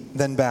busy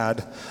than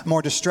bad,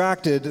 more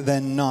distracted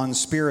than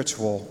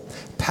non-spiritual.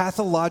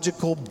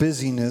 Pathological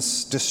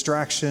busyness,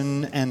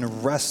 distraction,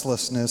 and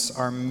restlessness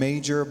are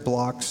major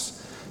blocks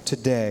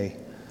today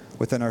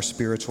within our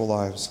spiritual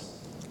lives."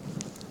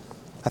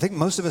 I think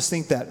most of us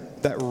think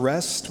that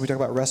rest, we talk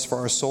about rest for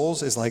our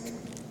souls, is like,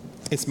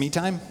 it's me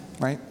time,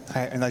 right?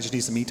 I just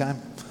need some me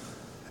time.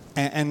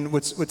 And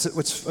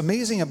what's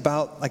amazing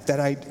about like that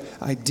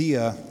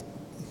idea,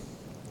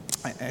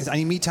 I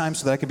need me time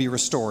so that I can be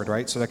restored,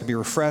 right? So that I can be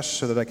refreshed,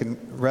 so that I can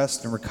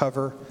rest and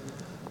recover.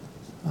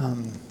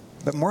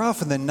 But more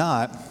often than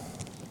not,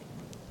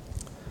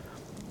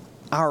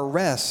 our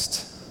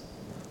rest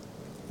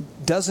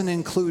doesn't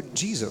include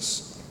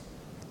Jesus.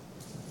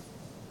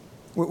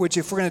 Which,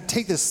 if we're going to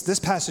take this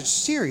passage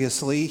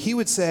seriously, he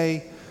would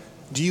say,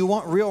 do you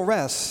want real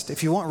rest?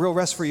 If you want real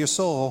rest for your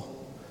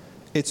soul,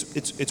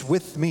 it's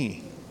with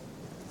me.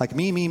 Like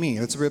me.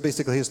 That's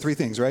basically his three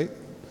things, right?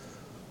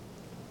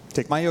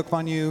 Take my yoke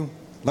upon you,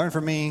 learn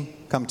from me,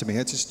 come to me.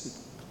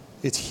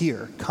 It's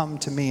here, come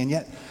to me. And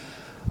yet,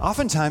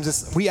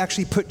 oftentimes we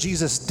actually put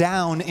Jesus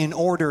down in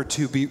order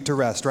to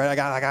rest, right? I've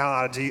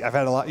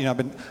had a lot,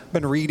 I've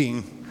been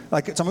reading.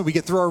 Like sometimes we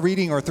get through our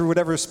reading or through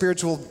whatever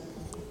spiritual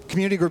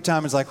community group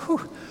time is like,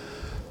 whew,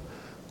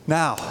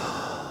 now,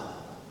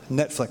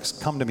 Netflix,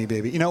 come to me,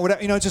 baby.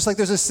 It's just like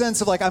there's a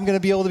sense of like, I'm going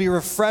to be able to be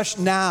refreshed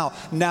now.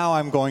 Now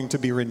I'm going to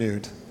be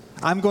renewed.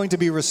 I'm going to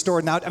be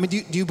restored. Now, do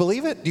you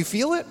believe it? Do you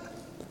feel it?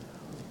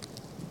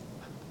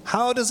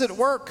 How does it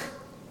work?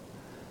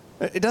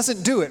 It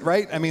doesn't do it,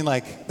 right?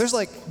 There's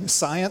like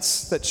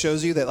science that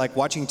shows you that like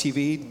watching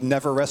TV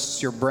never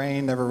rests your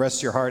brain, never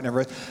rests your heart,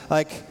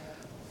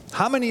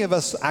 how many of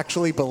us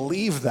actually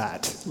believe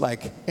that,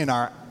 like in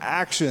our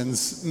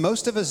actions?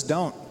 Most of us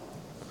don't.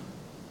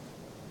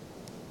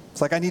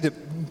 It's like I need to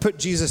put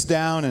Jesus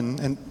down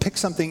and pick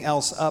something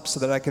else up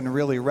so that I can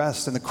really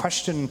rest. And the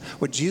question,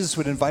 what Jesus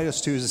would invite us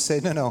to is to say,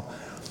 no,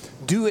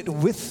 do it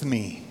with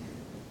me.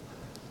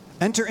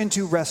 Enter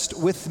into rest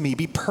with me.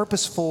 Be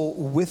purposeful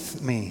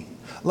with me.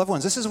 Loved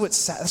ones,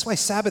 that's why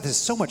Sabbath is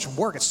so much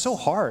work. It's so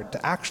hard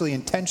to actually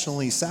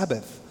intentionally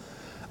Sabbath.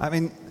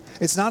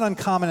 It's not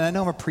uncommon. And I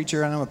know I'm a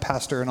preacher, I know I'm a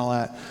pastor and all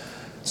that.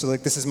 So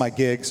like this is my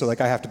gig, so like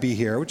I have to be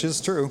here, which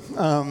is true.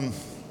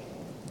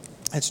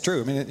 It's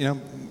true.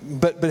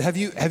 But have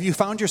you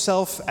found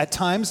yourself at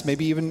times,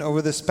 maybe even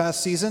over this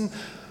past season,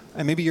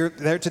 and maybe you're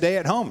there today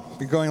at home.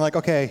 You're going like,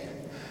 okay,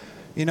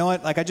 you know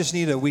what? Like I just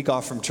need a week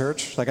off from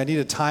church. Like I need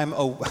a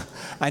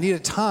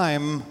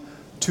time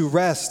to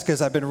rest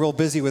because I've been real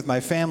busy with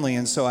my family,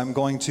 and so I'm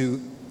going to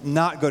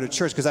not go to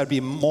church because that'd be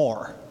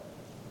more.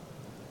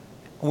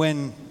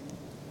 When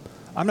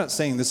I'm not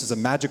saying this is a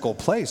magical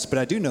place, but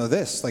I do know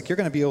this. Like you're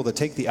going to be able to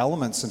take the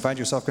elements and find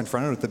yourself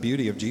confronted with the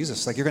beauty of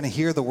Jesus. Like you're going to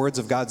hear the words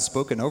of God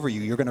spoken over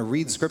you. You're going to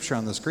read scripture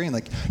on the screen.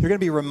 Like you're going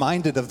to be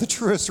reminded of the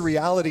truest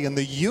reality in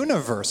the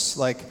universe.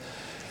 Like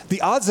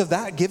the odds of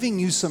that giving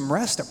you some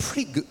rest are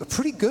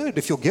pretty good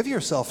if you'll give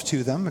yourself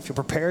to them, if you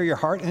prepare your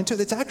heart into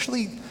it.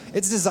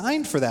 It's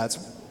designed for that.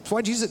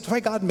 It's why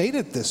God made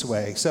it this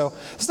way. So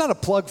it's not a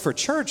plug for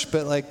church,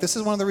 but like this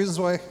is one of the reasons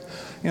why,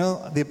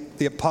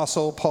 the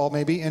Apostle Paul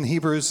maybe in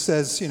Hebrews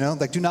says,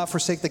 do not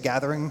forsake the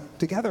gathering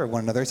together of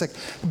one another. He's like,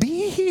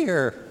 be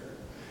here.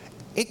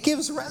 It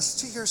gives rest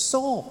to your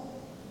soul.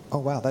 Oh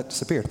wow, that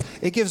disappeared.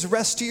 It gives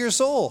rest to your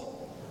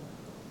soul.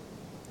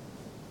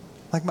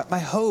 Like my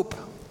hope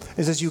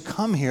is as you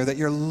come here that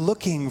you're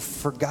looking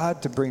for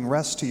God to bring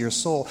rest to your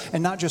soul,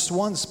 and not just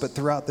once, but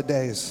throughout the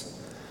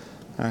days.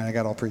 All right, I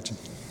got all preaching.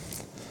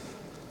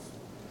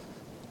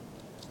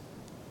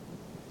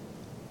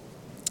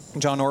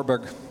 John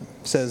Ortberg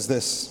says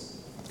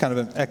this, kind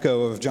of an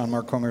echo of John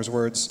Mark Comer's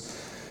words.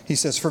 He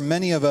says, for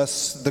many of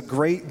us, the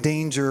great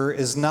danger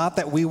is not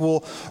that we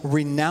will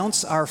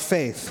renounce our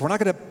faith. We're not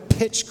going to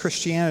pitch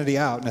Christianity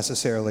out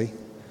necessarily.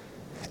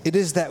 It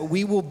is that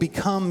we will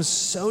become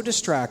so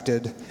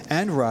distracted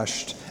and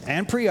rushed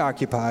and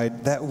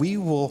preoccupied that we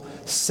will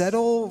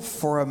settle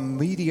for a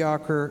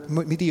mediocre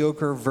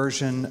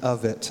version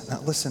of it.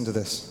 Now listen to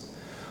this.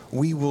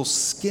 We will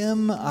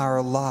skim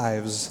our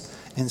lives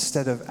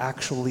instead of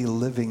actually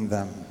living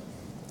them.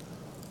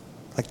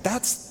 Like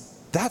that's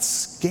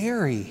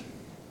scary.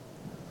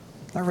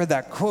 I read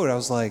that quote, I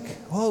was like,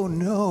 oh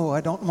no,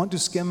 I don't want to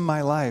skim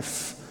my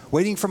life,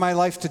 waiting for my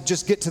life to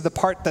just get to the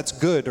part that's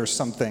good or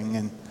something,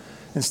 and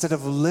instead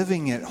of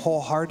living it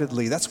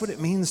wholeheartedly. That's what it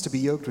means to be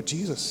yoked with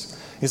Jesus.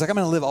 He's like, I'm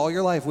going to live all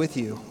your life with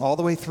you, all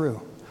the way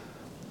through.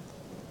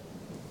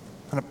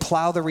 I'm going to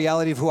plow the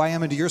reality of who I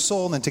am into your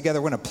soul, and then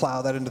together we're going to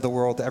plow that into the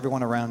world, to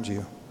everyone around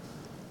you.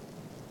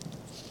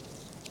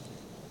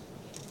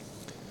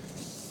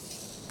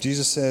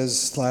 Jesus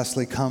says,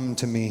 lastly, come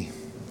to me.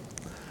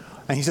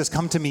 And he says,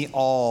 come to me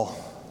all.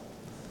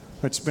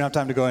 Which we don't have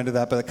time to go into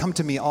that, but come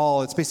to me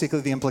all, it's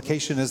basically the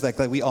implication is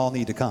that we all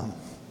need to come.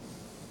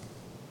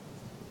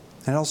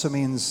 And it also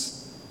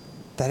means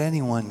that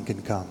anyone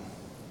can come.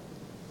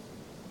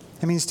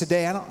 It means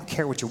today, I don't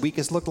care what your week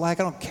has looked like.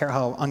 I don't care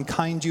how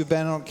unkind you've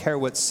been. I don't care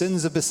what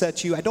sins have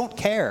beset you. I don't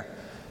care.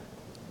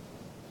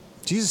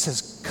 Jesus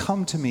says,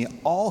 come to me,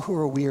 all who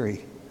are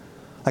weary.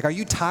 Like, are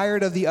you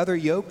tired of the other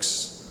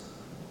yokes?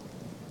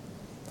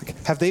 Like,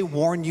 have they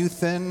worn you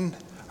thin?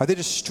 Are they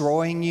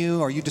destroying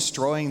you? Are you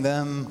destroying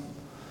them?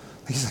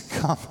 He's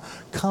like,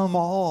 come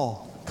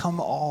all.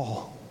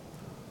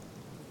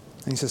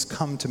 And he says,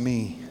 come to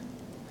me.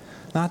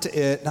 Not to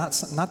it, not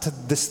to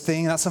this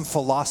thing, not some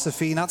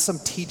philosophy, not some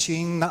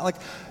teaching,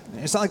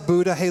 it's not like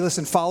Buddha, hey,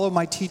 listen, follow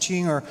my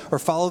teaching or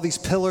follow these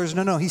pillars.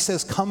 No, he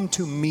says, come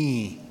to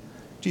me.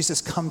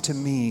 Jesus, come to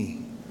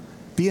me.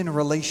 Be in a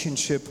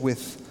relationship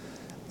with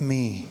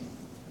me.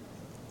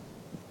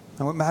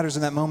 And what matters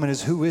in that moment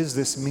is, who is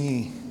this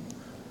me?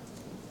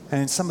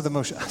 And in some of the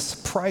most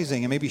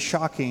surprising and maybe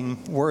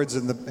shocking words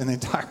in the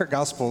entire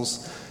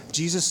Gospels,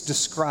 Jesus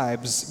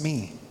describes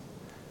me,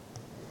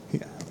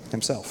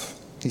 himself.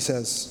 He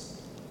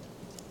says,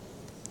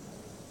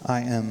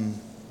 I am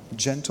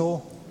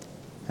gentle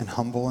and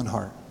humble in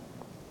heart.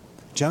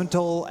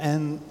 Gentle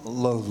and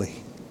lowly.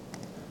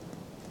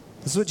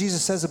 This is what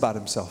Jesus says about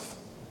himself.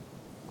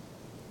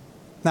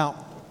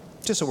 Now,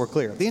 just so we're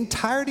clear, the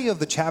entirety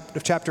of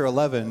chapter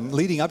 11,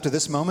 leading up to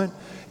this moment,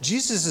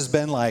 Jesus has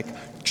been like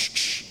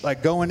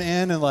going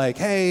in and like,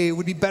 hey, it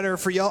would be better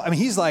for y'all. I mean,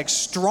 he's like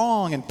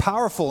strong and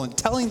powerful and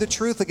telling the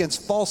truth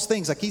against false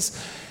things. Like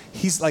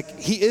he's like,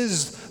 he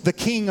is the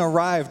king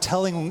arrived,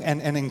 telling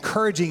and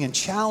encouraging and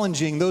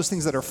challenging those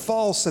things that are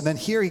false. And then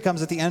here he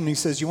comes at the end and he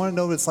says, you want to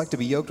know what it's like to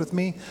be yoked with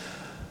me?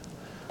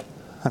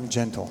 I'm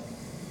gentle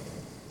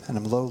and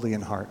I'm lowly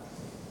in heart.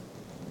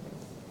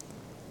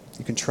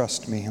 You can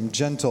trust me. I'm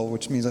gentle,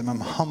 which means I'm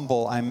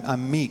humble.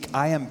 I'm meek.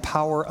 I am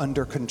power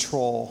under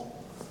control.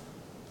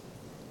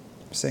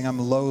 I'm saying I'm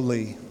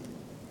lowly.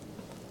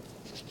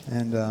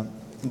 And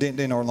Dane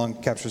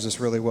Orlund captures this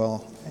really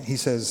well. He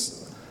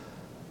says,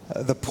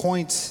 the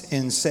point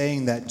in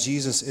saying that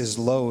Jesus is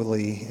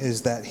lowly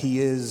is that he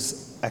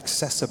is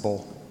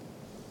accessible.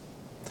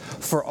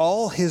 For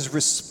all his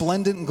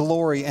resplendent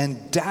glory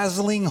and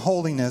dazzling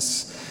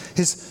holiness,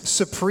 his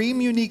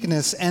supreme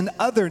uniqueness and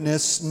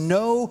otherness,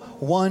 no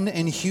one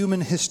in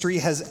human history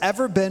has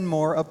ever been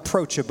more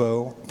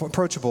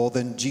approachable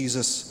than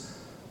Jesus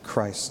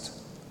Christ.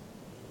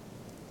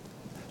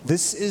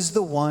 This is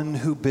the one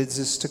who bids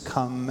us to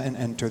come and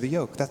enter the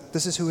yoke.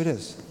 This is who it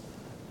is.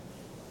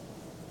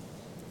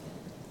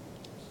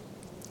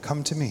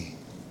 Come to me.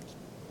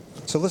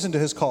 So listen to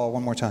his call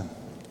one more time.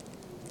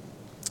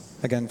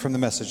 Again, from the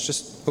Message,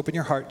 just open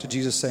your heart to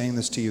Jesus saying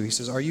this to you. He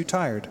says, are you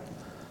tired,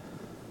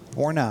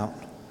 worn out,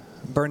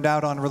 burned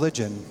out on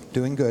religion,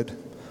 doing good?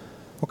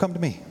 Well, come to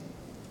me.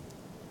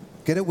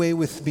 Get away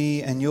with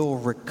me and you'll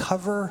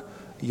recover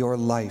your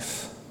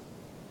life.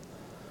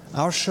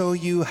 I'll show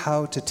you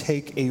how to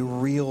take a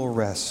real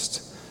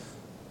rest.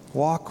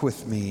 Walk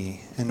with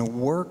me and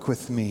work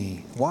with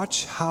me.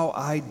 Watch how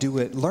I do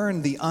it.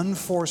 Learn the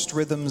unforced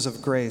rhythms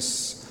of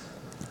grace.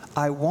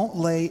 I won't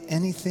lay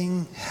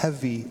anything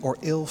heavy or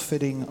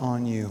ill-fitting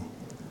on you.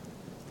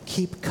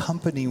 Keep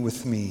company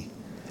with me,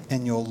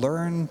 and you'll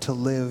learn to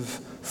live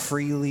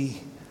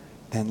freely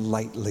and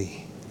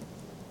lightly.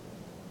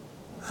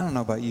 I don't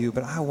know about you,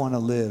 but I want to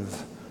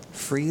live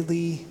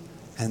freely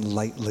and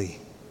lightly.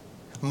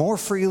 More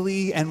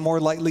freely and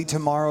more lightly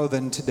tomorrow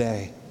than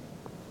today.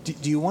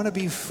 Do you want to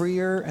be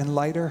freer and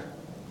lighter?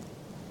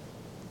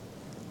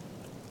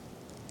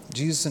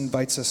 Jesus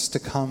invites us to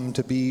come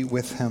to be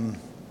with him.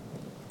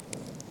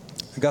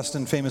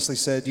 Augustine famously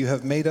said, you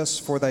have made us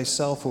for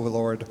thyself, O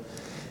Lord,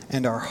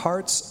 and our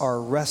hearts are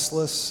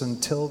restless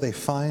until they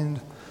find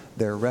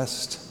their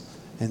rest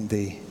in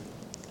thee.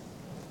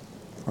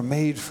 We're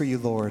made for you,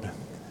 Lord.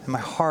 And my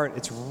heart,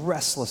 it's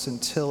restless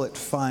until it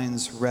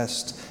finds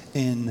rest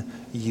in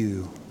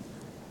you.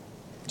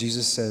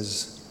 Jesus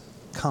says,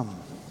 come.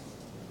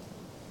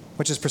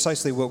 Which is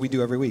precisely what we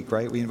do every week,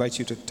 right? We invite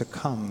you to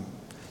come.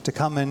 To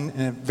come in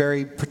a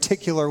very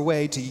particular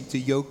way to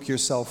yoke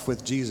yourself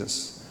with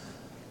Jesus.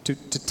 To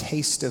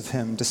taste of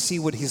him, to see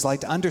what he's like,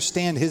 to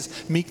understand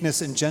his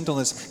meekness and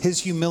gentleness,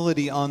 his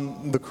humility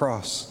on the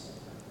cross.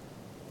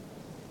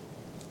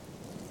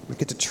 We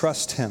get to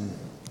trust him.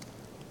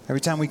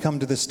 Every time we come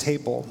to this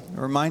table, it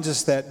reminds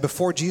us that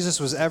before Jesus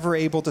was ever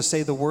able to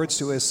say the words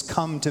to us,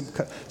 come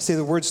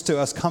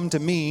to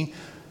me,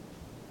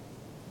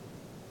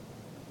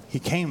 he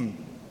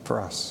came for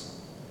us.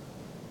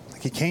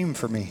 Like he came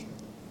for me.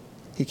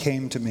 He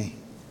came to me,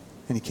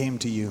 and he came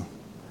to you.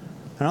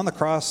 And on the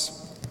cross,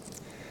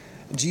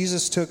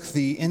 Jesus took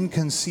the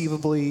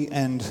inconceivably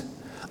and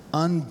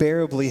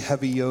unbearably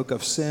heavy yoke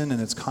of sin and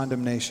its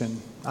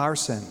condemnation, our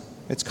sin,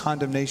 its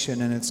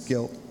condemnation and its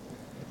guilt.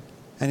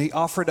 And he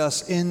offered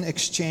us in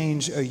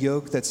exchange a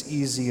yoke that's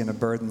easy and a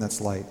burden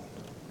that's light.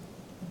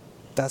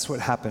 That's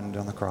what happened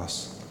on the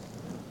cross.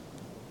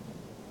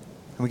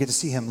 And we get to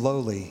see him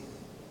lowly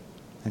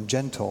and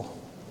gentle,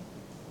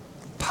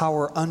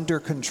 power under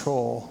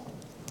control,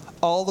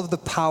 all of the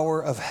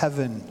power of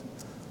heaven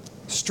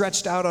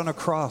stretched out on a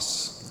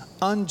cross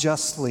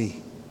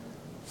unjustly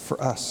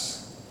for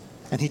us.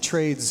 And he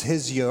trades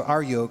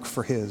our yoke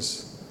for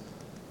his.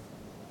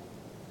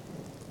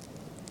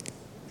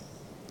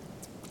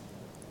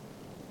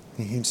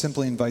 He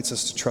simply invites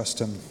us to trust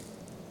him.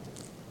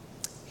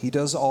 He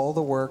does all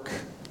the work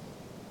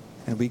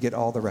and we get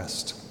all the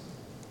rest.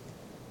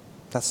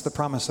 That's the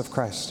promise of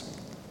Christ.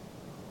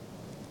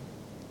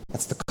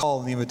 That's the call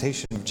and the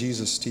invitation of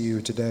Jesus to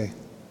you today.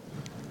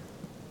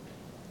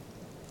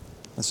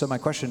 And so my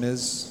question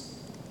is,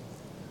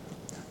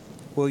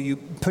 will you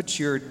put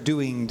your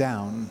doing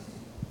down,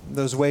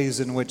 those ways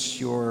in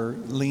which you're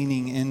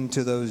leaning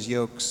into those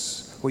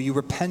yokes? Will you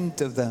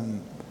repent of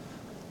them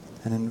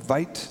and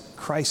invite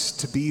Christ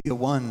to be the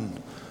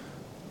one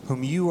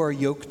whom you are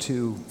yoked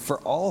to for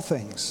all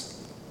things,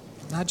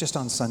 not just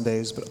on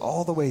Sundays, but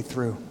all the way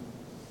through?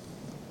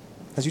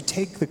 As you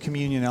take the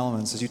communion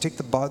elements, as you take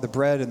the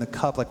bread and the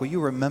cup, like, will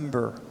you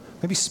remember,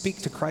 maybe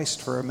speak to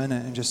Christ for a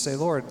minute and just say,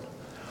 Lord,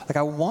 like,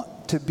 I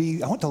want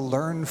to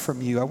learn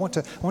from you. I want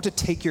to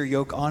take your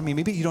yoke on me.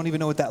 Maybe you don't even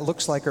know what that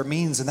looks like or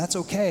means, and that's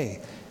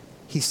okay.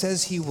 He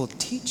says he will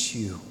teach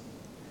you.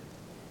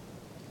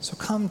 So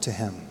come to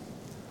him.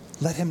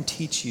 Let him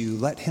teach you.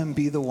 Let him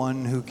be the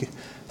one who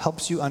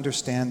helps you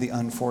understand the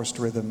unforced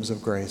rhythms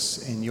of grace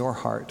in your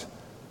heart.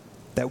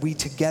 That we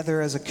together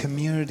as a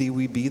community,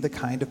 we be the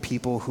kind of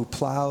people who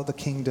plow the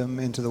kingdom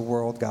into the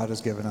world God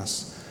has given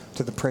us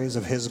to the praise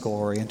of his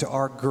glory and to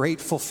our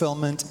great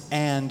fulfillment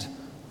and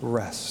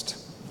rest.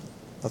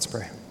 Let's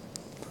pray.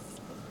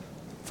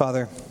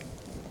 Father,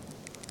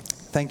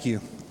 thank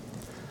you.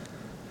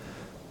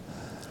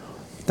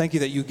 Thank you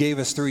that you gave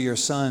us through your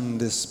Son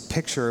this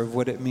picture of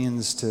what it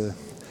means to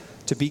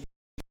be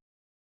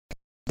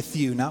with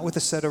you, not with a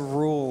set of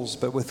rules,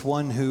 but with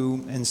one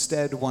who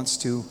instead wants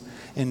to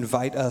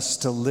invite us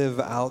to live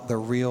out the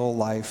real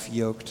life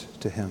yoked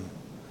to him.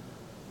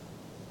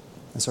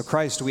 And so,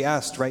 Christ, we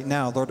asked right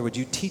now, Lord, would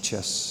you teach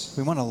us?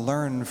 We want to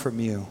learn from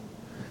you.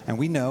 And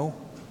we know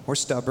we're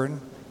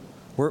stubborn.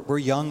 We're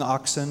young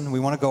oxen. We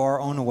want to go our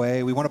own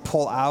way. We want to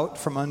pull out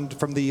from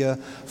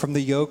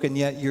the yoke, and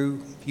yet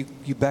you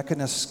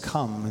beckon us,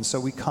 come. And so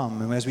we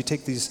come. And as we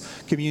take these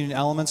communion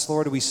elements,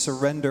 Lord, we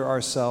surrender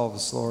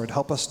ourselves, Lord.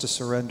 Help us to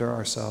surrender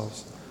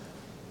ourselves.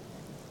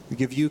 We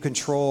give you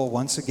control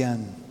once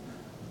again.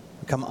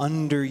 We come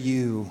under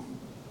you.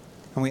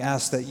 And we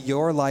ask that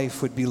your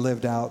life would be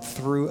lived out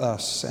through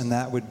us, and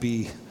that would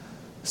be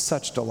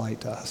such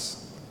delight to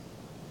us.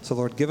 So,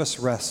 Lord, give us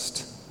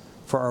rest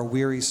for our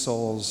weary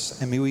souls,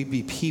 and may we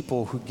be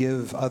people who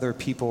give other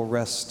people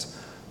rest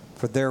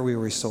for their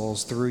weary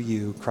souls through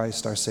you,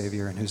 Christ our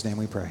Savior, in whose name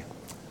we pray.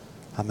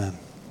 Amen.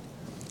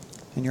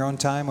 In your own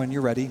time, when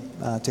you're ready,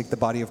 take the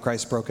body of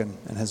Christ broken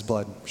and his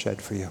blood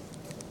shed for you.